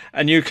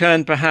 And you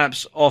can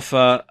perhaps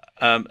offer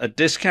a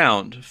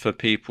discount for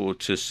people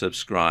to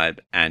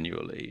subscribe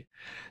annually.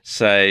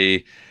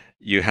 Say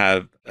you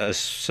have a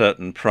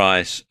certain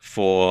price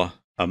for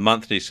a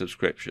monthly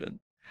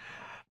subscription,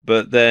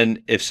 but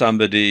then if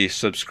somebody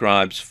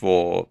subscribes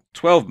for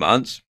 12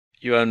 months,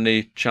 you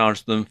only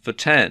charge them for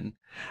 10.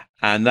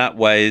 And that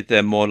way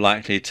they're more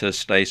likely to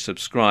stay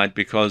subscribed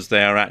because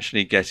they are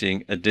actually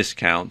getting a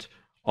discount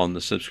on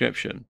the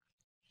subscription.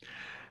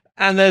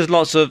 And there's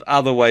lots of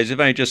other ways. We've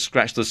only just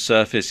scratched the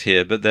surface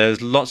here, but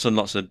there's lots and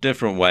lots of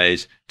different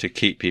ways to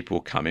keep people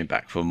coming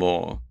back for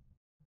more.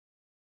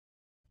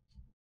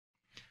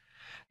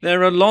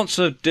 There are lots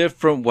of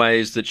different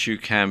ways that you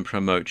can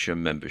promote your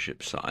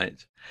membership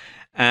site,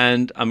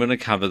 and I'm going to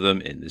cover them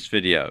in this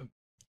video.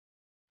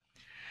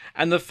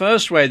 And the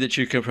first way that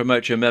you can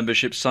promote your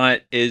membership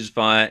site is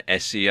via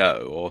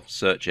SEO, or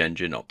search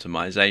engine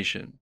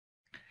optimization.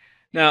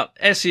 Now,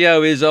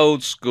 SEO is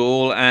old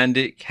school and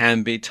it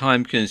can be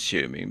time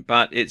consuming,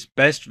 but it's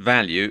best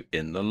value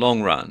in the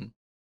long run.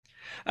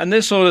 And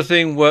this sort of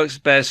thing works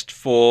best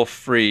for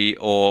free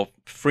or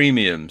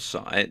freemium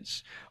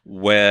sites,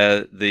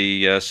 where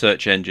the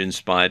search engine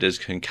spiders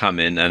can come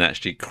in and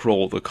actually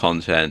crawl the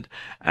content,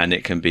 and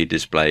it can be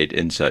displayed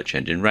in search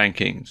engine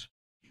rankings.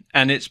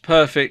 And it's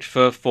perfect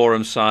for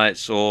forum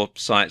sites or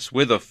sites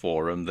with a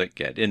forum that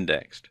get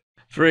indexed.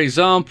 For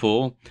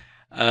example,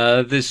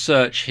 this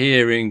search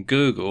here in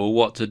Google,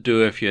 what to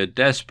do if you're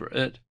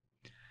desperate,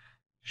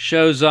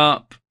 shows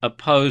up a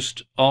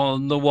post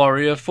on the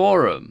Warrior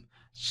Forum.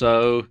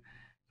 So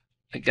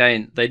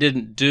again, they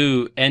didn't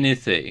do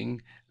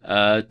anything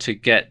to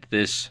get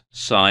this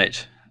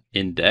site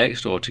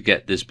indexed or to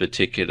get this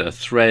particular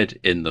thread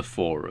in the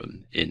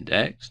forum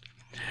indexed,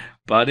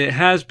 but it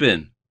has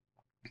been.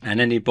 And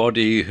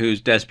anybody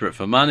who's desperate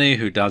for money,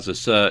 who does a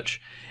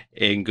search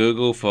in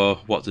Google for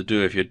what to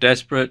do if you're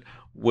desperate,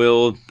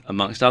 will,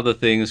 amongst other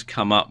things,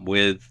 come up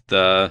with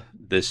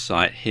this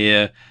site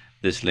here,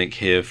 this link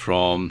here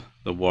from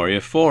the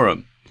Warrior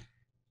Forum.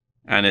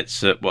 and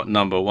it's at what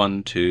number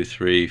 1, 2,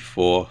 3,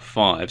 4,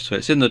 5. So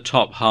it's in the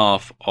top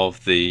half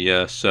of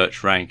the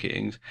search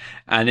rankings,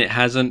 and it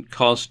hasn't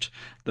cost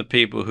the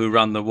people who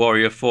run the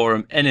Warrior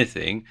Forum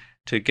anything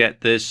to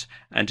get this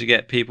and to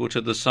get people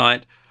to the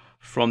site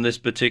from this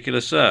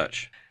particular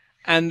search.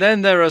 And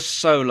then there are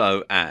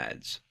solo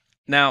ads.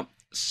 Now,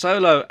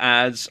 solo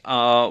ads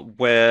are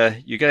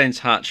where you get in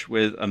touch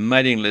with a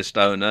mailing list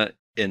owner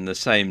in the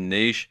same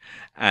niche,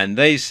 and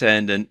they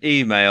send an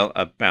email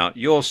about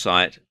your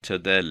site to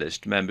their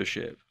list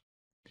membership.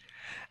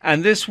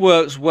 And this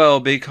works well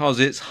because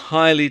it's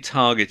highly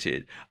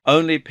targeted.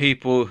 Only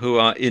people who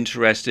are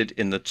interested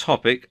in the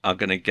topic are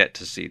going to get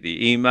to see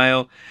the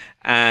email.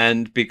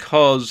 And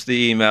because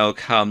the email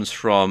comes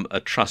from a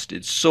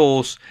trusted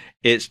source,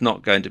 it's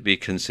not going to be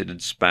considered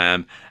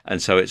spam.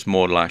 And so it's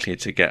more likely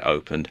to get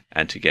opened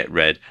and to get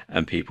read,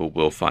 and people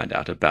will find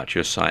out about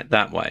your site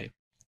that way.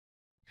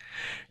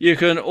 You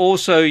can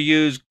also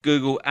use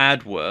Google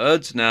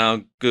AdWords.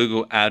 Now,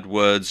 Google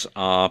AdWords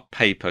are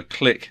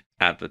pay-per-click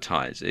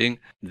advertising.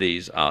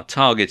 These are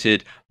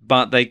targeted,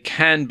 but they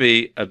can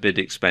be a bit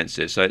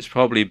expensive. So it's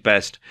probably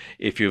best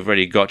if you've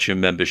already got your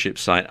membership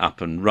site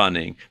up and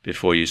running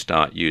before you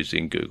start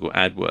using Google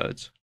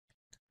AdWords.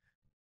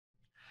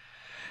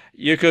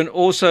 You can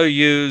also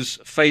use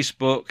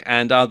Facebook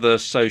and other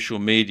social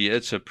media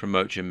to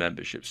promote your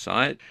membership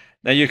site.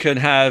 Now, you can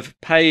have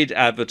paid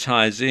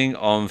advertising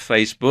on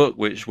Facebook,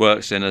 which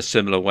works in a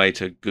similar way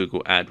to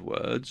Google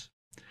AdWords.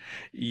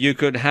 You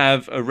could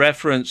have a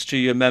reference to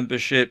your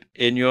membership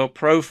in your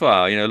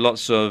profile. You know,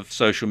 lots of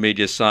social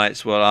media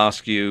sites will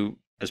ask you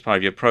as part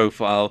of your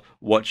profile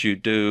what you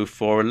do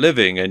for a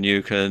living, and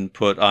you can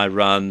put I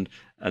run,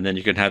 and then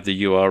you can have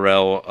the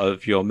URL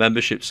of your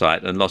membership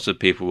site, and lots of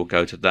people will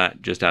go to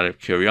that just out of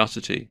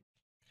curiosity.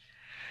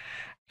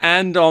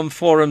 And on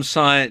forum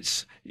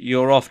sites,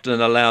 you're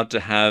often allowed to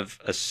have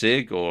a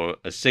SIG or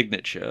a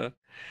signature,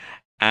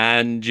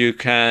 and you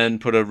can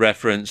put a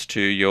reference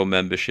to your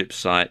membership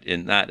site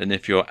in that. And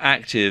if you're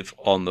active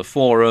on the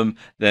forum,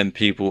 then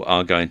people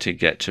are going to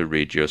get to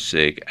read your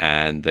SIG,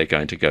 and they're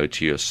going to go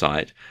to your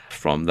site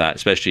from that,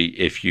 especially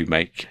if you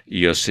make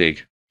your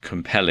SIG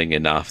compelling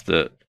enough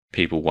that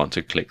people want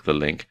to click the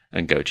link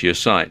and go to your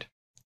site.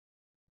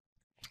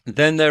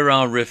 Then there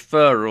are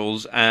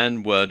referrals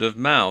and word of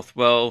mouth.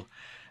 Well,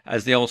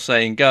 as the old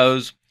saying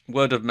goes,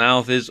 word of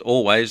mouth is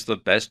always the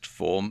best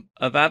form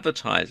of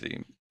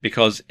advertising,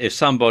 because if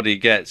somebody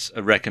gets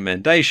a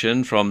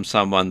recommendation from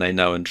someone they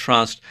know and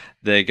trust,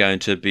 they're going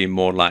to be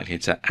more likely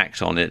to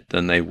act on it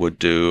than they would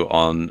do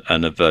on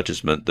an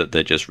advertisement that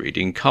they're just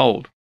reading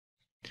cold.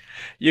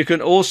 You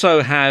can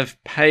also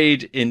have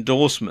paid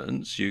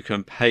endorsements. You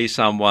can pay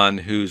someone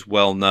who's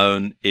well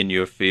known in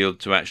your field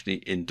to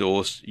actually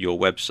endorse your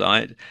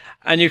website.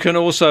 And you can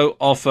also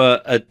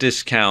offer a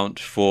discount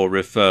for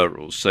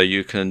referrals. So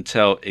you can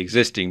tell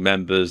existing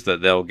members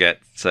that they'll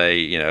get,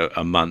 say,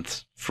 a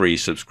month free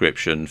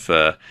subscription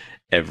for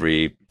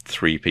every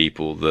 3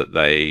 people that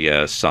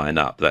they sign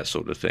up, that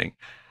sort of thing.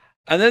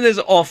 And then there's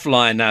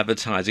offline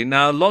advertising.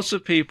 Now, lots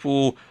of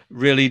people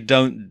really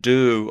don't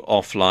do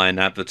offline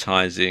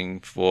advertising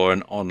for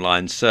an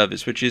online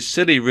service, which is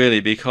silly, really,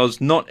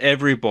 because not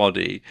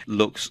everybody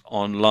looks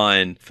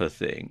online for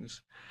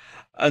things.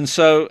 And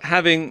so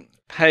having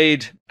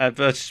paid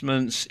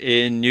advertisements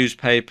in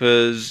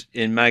newspapers,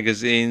 in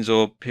magazines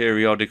or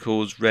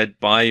periodicals read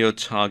by your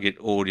target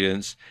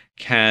audience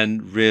can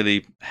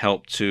really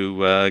help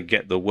to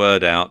get the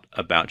word out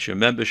about your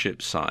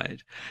membership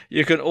site.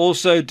 You can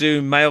also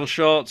do mail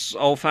shots,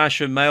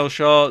 old-fashioned mail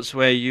shots,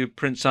 where you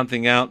print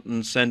something out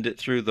and send it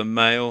through the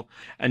mail.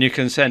 And you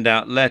can send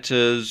out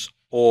letters,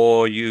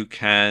 or you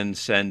can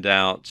send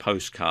out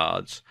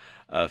postcards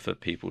for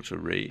people to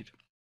read.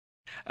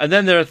 And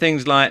then there are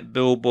things like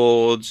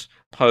billboards,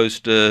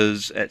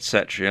 posters,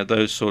 etc.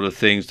 Those sort of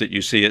things that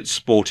you see at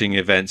sporting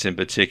events in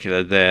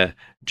particular. They're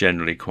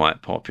generally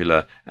quite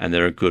popular, and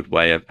they're a good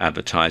way of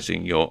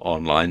advertising your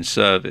online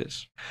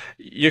service.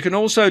 You can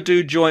also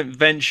do joint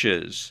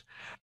ventures.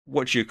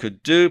 What you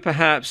could do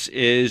perhaps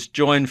is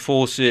join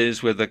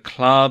forces with a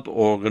club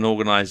or an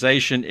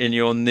organization in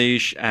your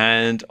niche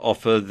and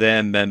offer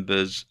their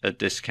members a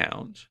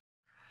discount.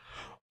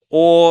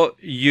 Or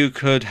you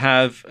could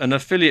have an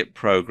affiliate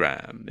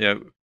program.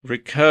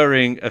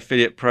 Recurring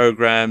affiliate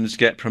programs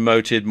get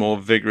promoted more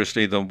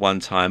vigorously than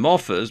one-time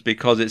offers,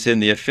 because it's in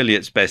the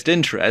affiliate's best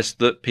interest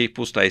that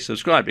people stay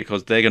subscribed,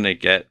 because they're going to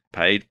get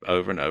paid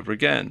over and over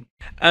again.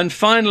 And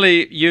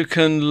finally, you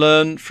can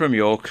learn from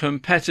your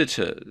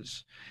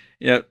competitors.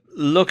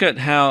 Look at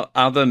how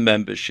other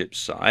membership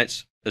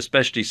sites,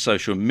 especially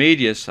social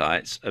media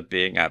sites, are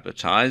being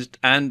advertised,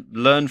 and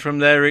learn from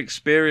their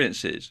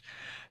experiences,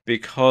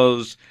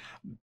 because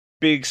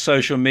big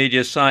social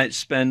media sites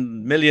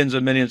spend millions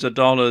and millions of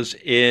dollars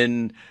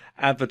in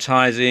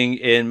advertising,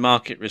 in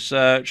market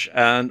research,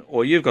 and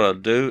all you've got to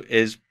do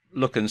is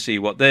look and see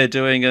what they're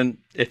doing, and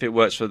if it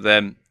works for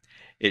them,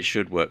 it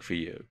should work for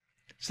you.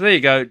 So there you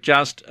go,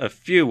 just a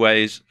few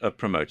ways of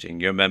promoting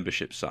your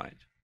membership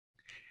site.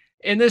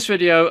 In this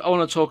video, I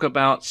want to talk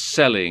about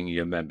selling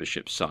your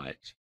membership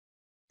site.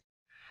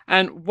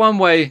 And one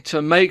way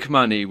to make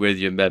money with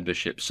your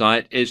membership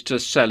site is to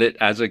sell it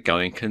as a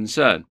going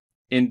concern.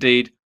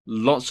 Indeed,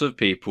 lots of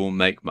people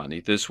make money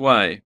this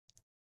way.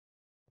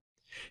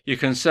 You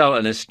can sell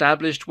an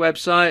established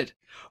website,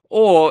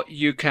 or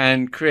you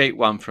can create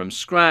one from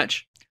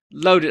scratch,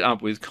 load it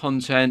up with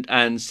content,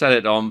 and sell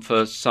it on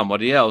for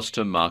somebody else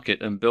to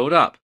market and build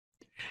up.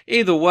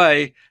 Either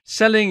way,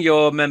 selling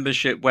your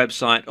membership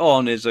website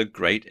on is a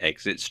great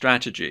exit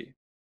strategy.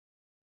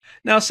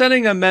 Now,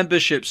 selling a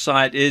membership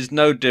site is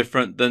no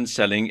different than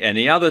selling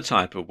any other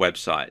type of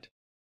website.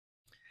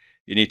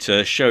 You need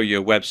to show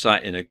your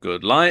website in a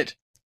good light,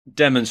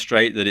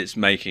 demonstrate that it's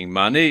making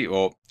money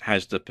or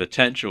has the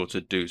potential to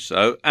do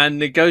so, and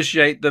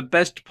negotiate the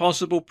best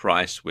possible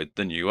price with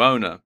the new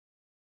owner.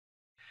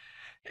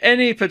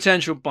 Any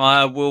potential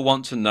buyer will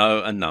want to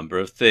know a number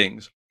of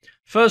things.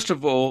 First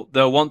of all,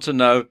 they'll want to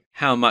know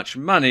how much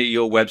money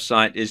your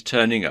website is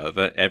turning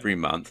over every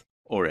month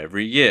or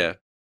every year.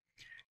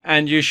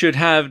 And you should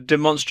have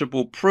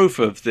demonstrable proof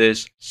of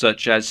this,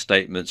 such as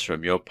statements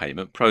from your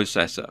payment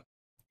processor.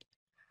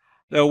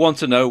 They'll want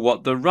to know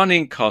what the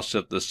running costs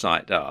of the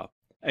site are.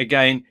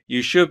 Again,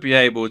 you should be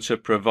able to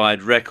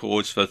provide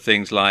records for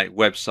things like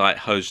website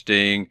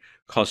hosting,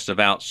 cost of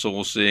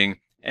outsourcing,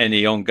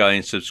 any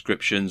ongoing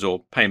subscriptions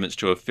or payments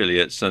to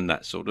affiliates, and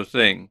that sort of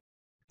thing.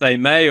 They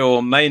may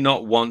or may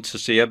not want to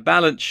see a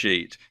balance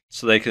sheet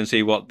so they can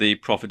see what the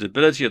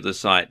profitability of the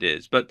site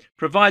is, but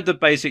provide the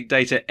basic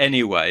data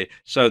anyway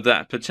so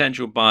that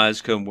potential buyers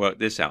can work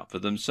this out for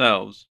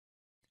themselves.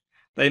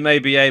 They may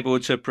be able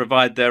to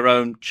provide their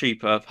own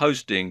cheaper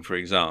hosting, for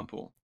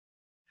example.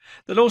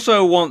 They'll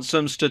also want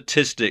some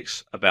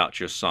statistics about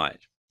your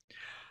site.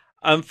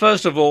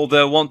 First of all,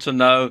 they'll want to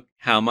know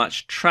how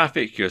much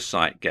traffic your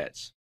site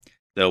gets.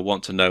 They'll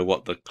want to know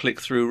what the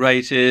click-through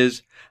rate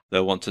is.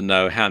 They'll want to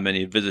know how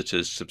many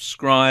visitors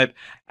subscribe,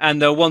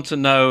 and they'll want to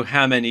know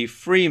how many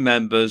free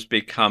members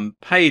become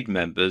paid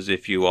members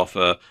if you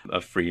offer a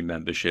free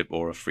membership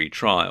or a free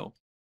trial.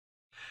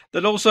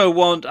 They'll also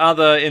want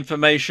other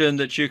information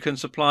that you can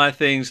supply,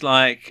 things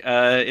like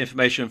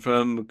information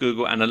from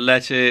Google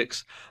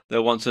Analytics.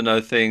 They'll want to know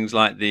things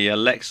like the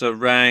Alexa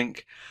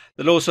rank.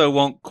 They'll also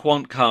want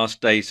Quantcast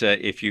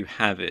data if you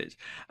have it.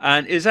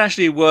 And it's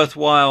actually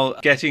worthwhile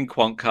getting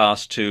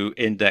Quantcast to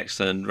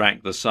index and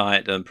rank the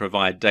site and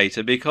provide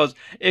data because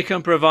it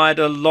can provide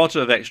a lot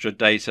of extra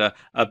data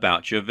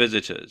about your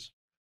visitors.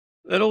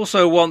 They'll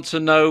also want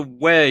to know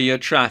where your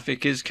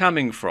traffic is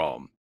coming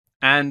from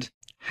and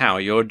how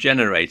you're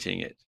generating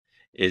it.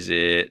 Is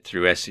it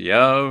through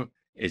SEO?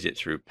 Is it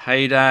through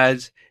paid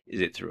ads? Is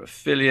it through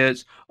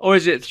affiliates? Or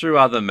is it through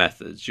other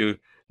methods? You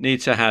need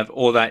to have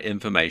all that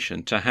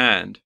information to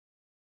hand.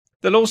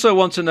 They'll also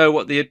want to know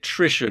what the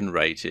attrition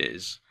rate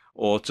is,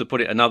 or to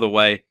put it another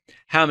way,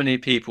 how many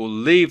people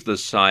leave the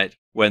site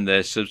when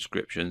their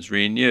subscriptions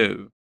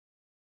renew.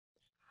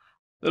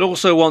 They'll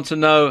also want to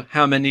know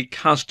how many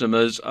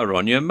customers are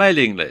on your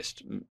mailing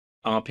list.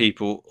 Are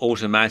people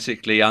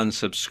automatically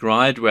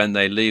unsubscribed when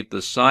they leave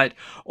the site,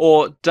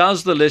 or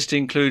does the list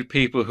include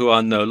people who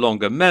are no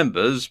longer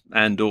members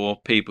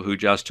and/or people who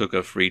just took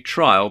a free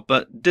trial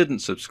but didn't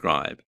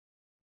subscribe?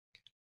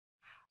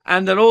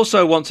 And they'll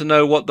also want to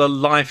know what the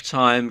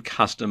lifetime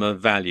customer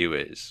value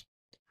is.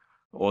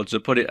 Or to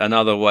put it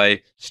another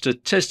way,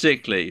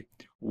 statistically,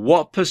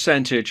 what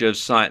percentage of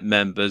site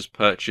members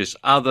purchase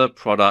other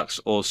products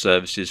or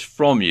services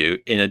from you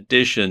in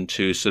addition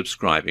to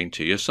subscribing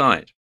to your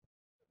site?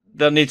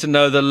 They'll need to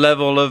know the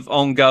level of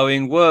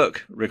ongoing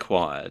work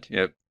required.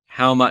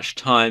 How much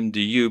time do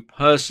you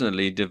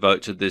personally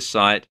devote to this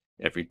site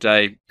every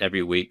day,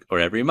 every week, or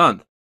every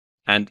month?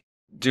 And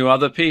do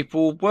other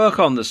people work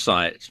on the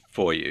site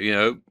for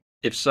you?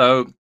 If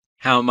so,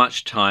 how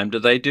much time do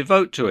they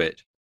devote to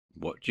it?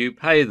 What do you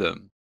pay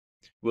them?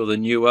 Will the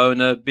new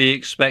owner be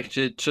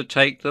expected to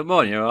take them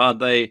on? Are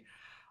they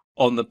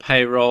on the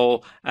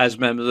payroll as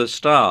members of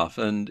staff?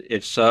 And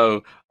if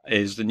so,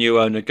 is the new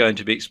owner going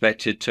to be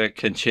expected to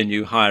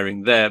continue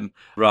hiring them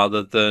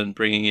rather than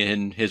bringing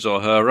in his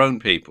or her own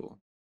people?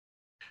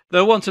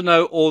 They'll want to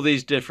know all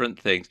these different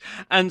things.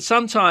 And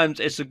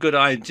sometimes it's a good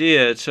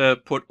idea to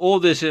put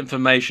all this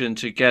information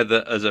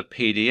together as a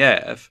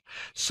PDF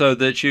so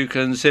that you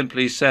can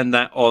simply send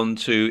that on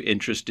to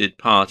interested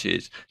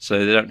parties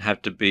so they don't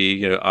have to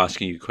be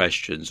asking you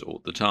questions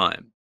all the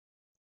time.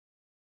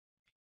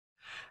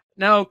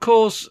 Now, of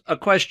course, a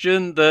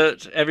question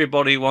that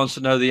everybody wants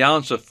to know the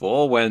answer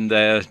for when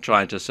they're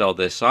trying to sell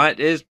their site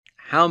is,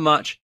 how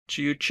much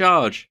do you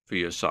charge for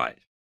your site?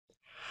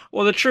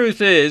 Well, the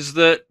truth is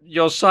that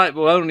your site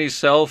will only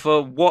sell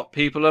for what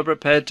people are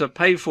prepared to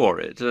pay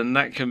for it, and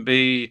that can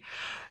be,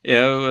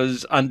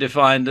 as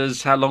undefined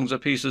as how long's a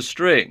piece of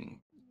string.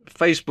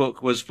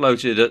 Facebook was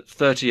floated at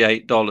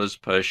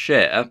 $38 per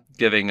share,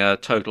 giving a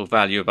total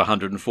value of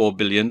 $104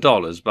 billion,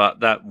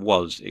 but that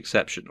was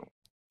exceptional.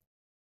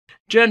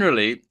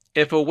 Generally,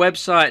 if a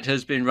website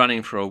has been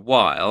running for a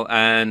while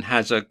and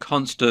has a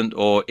constant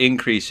or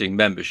increasing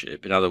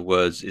membership, in other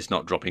words, it's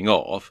not dropping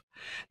off,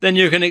 then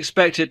you can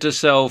expect it to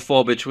sell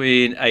for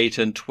between 8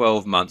 and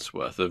 12 months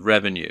worth of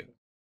revenue.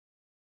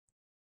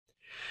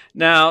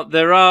 Now,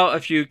 there are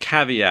a few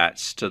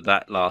caveats to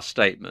that last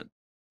statement.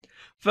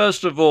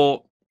 First of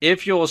all,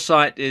 if your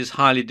site is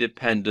highly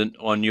dependent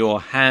on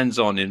your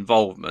hands-on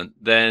involvement,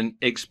 then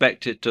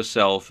expect it to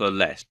sell for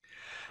less.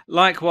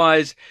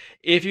 Likewise,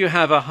 if you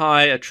have a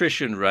high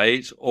attrition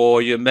rate,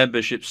 or your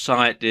membership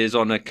site is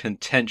on a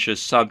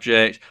contentious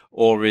subject,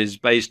 or is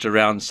based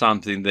around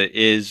something that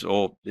is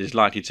or is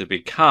likely to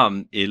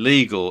become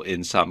illegal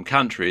in some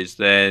countries,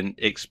 then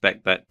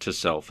expect that to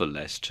sell for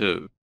less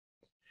too.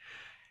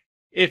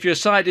 If your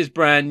site is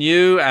brand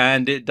new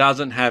and it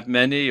doesn't have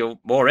many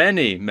or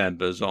any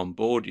members on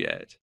board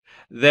yet,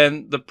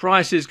 then the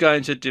price is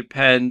going to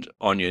depend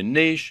on your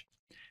niche,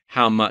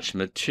 how much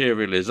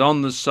material is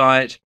on the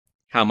site,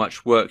 how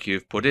much work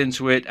you've put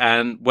into it,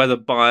 and whether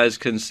buyers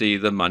can see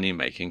the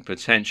money-making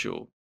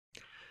potential.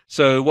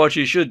 So what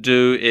you should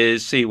do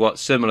is see what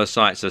similar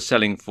sites are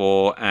selling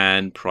for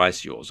and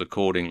price yours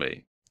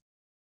accordingly.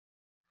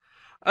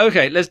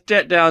 Okay, let's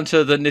get down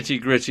to the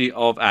nitty-gritty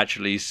of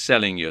actually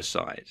selling your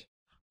site.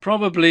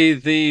 Probably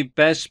the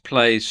best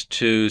place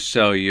to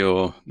sell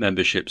your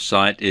membership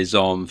site is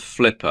on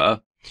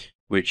Flippa,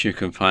 which you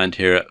can find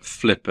here at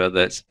Flippa,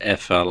 that's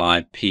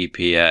flippa.com.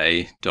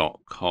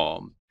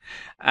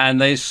 And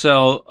they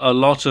sell a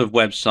lot of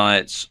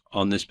websites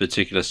on this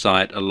particular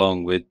site,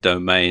 along with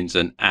domains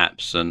and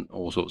apps and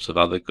all sorts of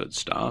other good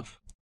stuff.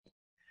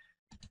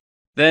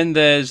 Then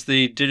there's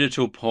the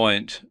Digital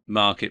Point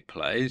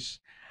Marketplace.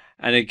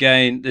 And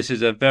again, this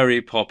is a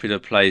very popular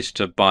place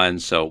to buy and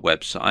sell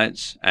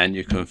websites. And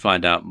you can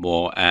find out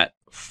more at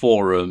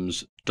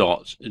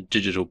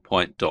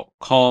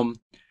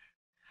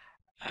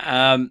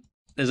forums.digitalpoint.com.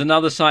 There's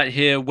another site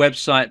here,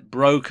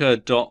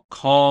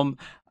 websitebroker.com.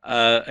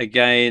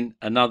 Again,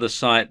 another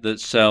site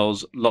that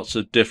sells lots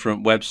of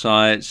different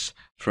websites,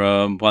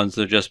 from ones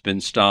that have just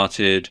been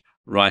started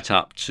right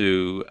up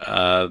to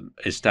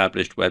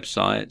established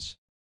websites.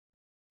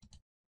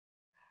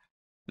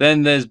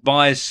 Then there's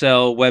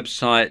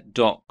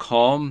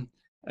buysellwebsite.com.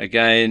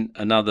 Again,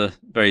 another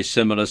very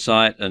similar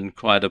site and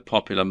quite a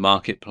popular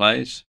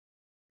marketplace.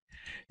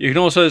 You can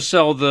also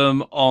sell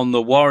them on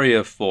the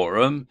Warrior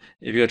Forum.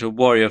 If you go to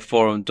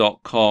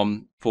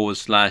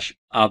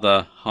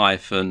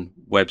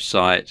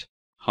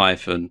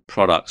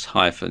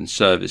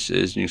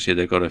warriorforum.com/other-website-products-services, you can see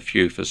they've got a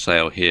few for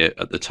sale here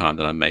at the time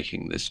that I'm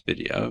making this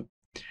video.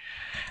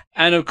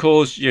 And of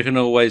course, you can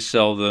always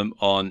sell them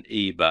on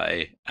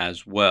eBay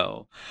as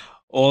well.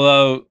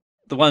 Although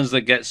the ones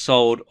that get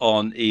sold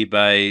on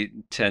eBay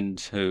tend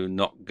to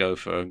not go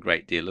for a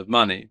great deal of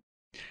money.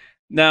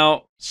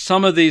 Now,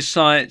 some of these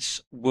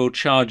sites will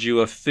charge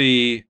you a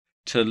fee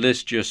to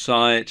list your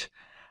site.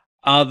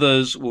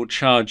 Others will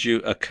charge you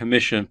a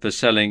commission for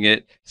selling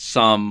it.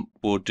 Some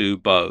will do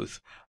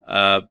both.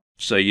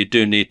 So you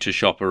do need to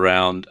shop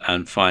around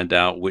and find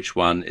out which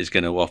one is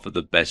going to offer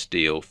the best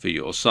deal for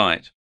your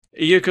site.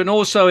 You can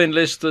also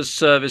enlist the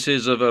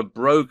services of a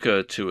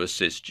broker to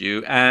assist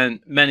you, and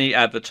many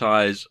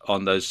advertise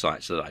on those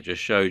sites that I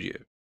just showed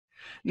you.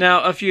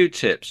 Now, a few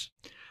tips.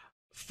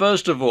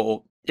 First of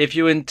all, if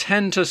you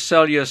intend to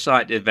sell your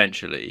site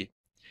eventually,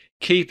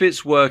 keep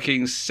its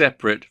working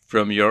separate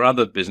from your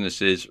other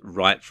businesses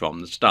right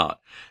from the start.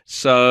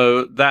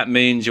 So that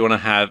means you want to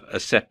have a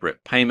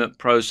separate payment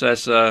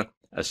processor,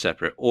 a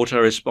separate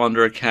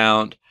autoresponder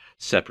account,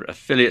 separate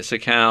affiliates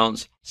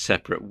accounts,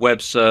 separate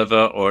web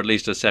server, or at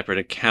least a separate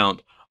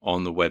account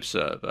on the web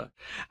server.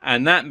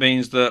 And that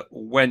means that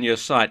when your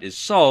site is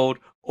sold,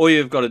 all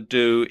you've got to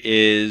do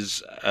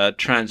is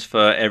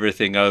transfer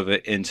everything over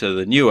into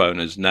the new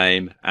owner's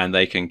name, and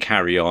they can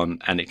carry on,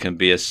 and it can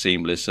be a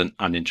seamless and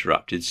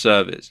uninterrupted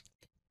service.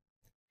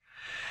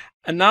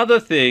 Another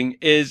thing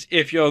is,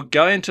 if you're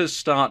going to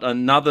start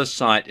another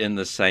site in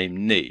the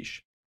same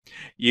niche,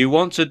 you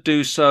want to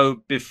do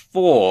so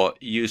before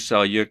you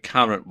sell your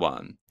current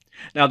one.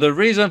 Now, the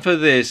reason for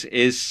this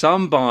is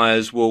some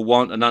buyers will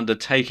want an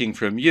undertaking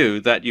from you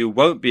that you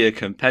won't be a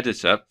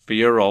competitor for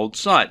your old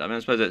site. I mean, I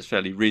suppose that's a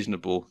fairly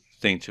reasonable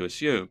thing to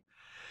assume.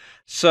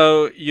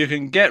 So you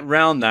can get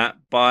round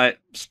that by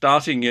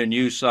starting your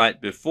new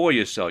site before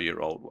you sell your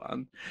old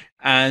one.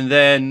 And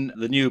then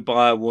the new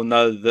buyer will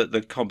know that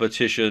the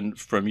competition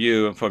from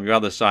you and from your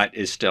other site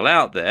is still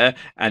out there,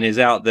 and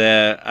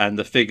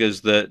the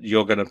figures that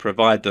you're going to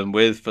provide them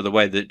with for the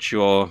way that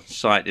your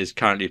site is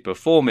currently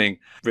performing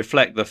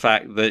reflect the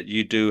fact that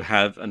you do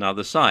have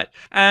another site.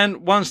 And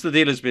once the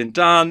deal has been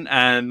done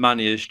and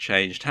money has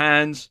changed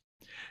hands,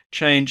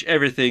 change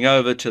everything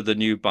over to the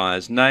new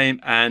buyer's name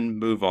and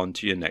move on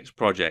to your next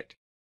project.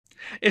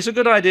 It's a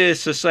good idea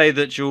to say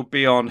that you'll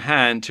be on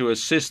hand to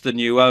assist the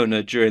new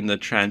owner during the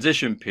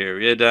transition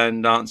period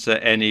and answer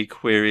any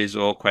queries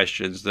or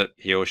questions that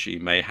he or she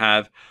may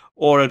have,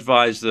 or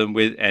advise them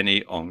with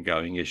any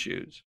ongoing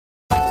issues.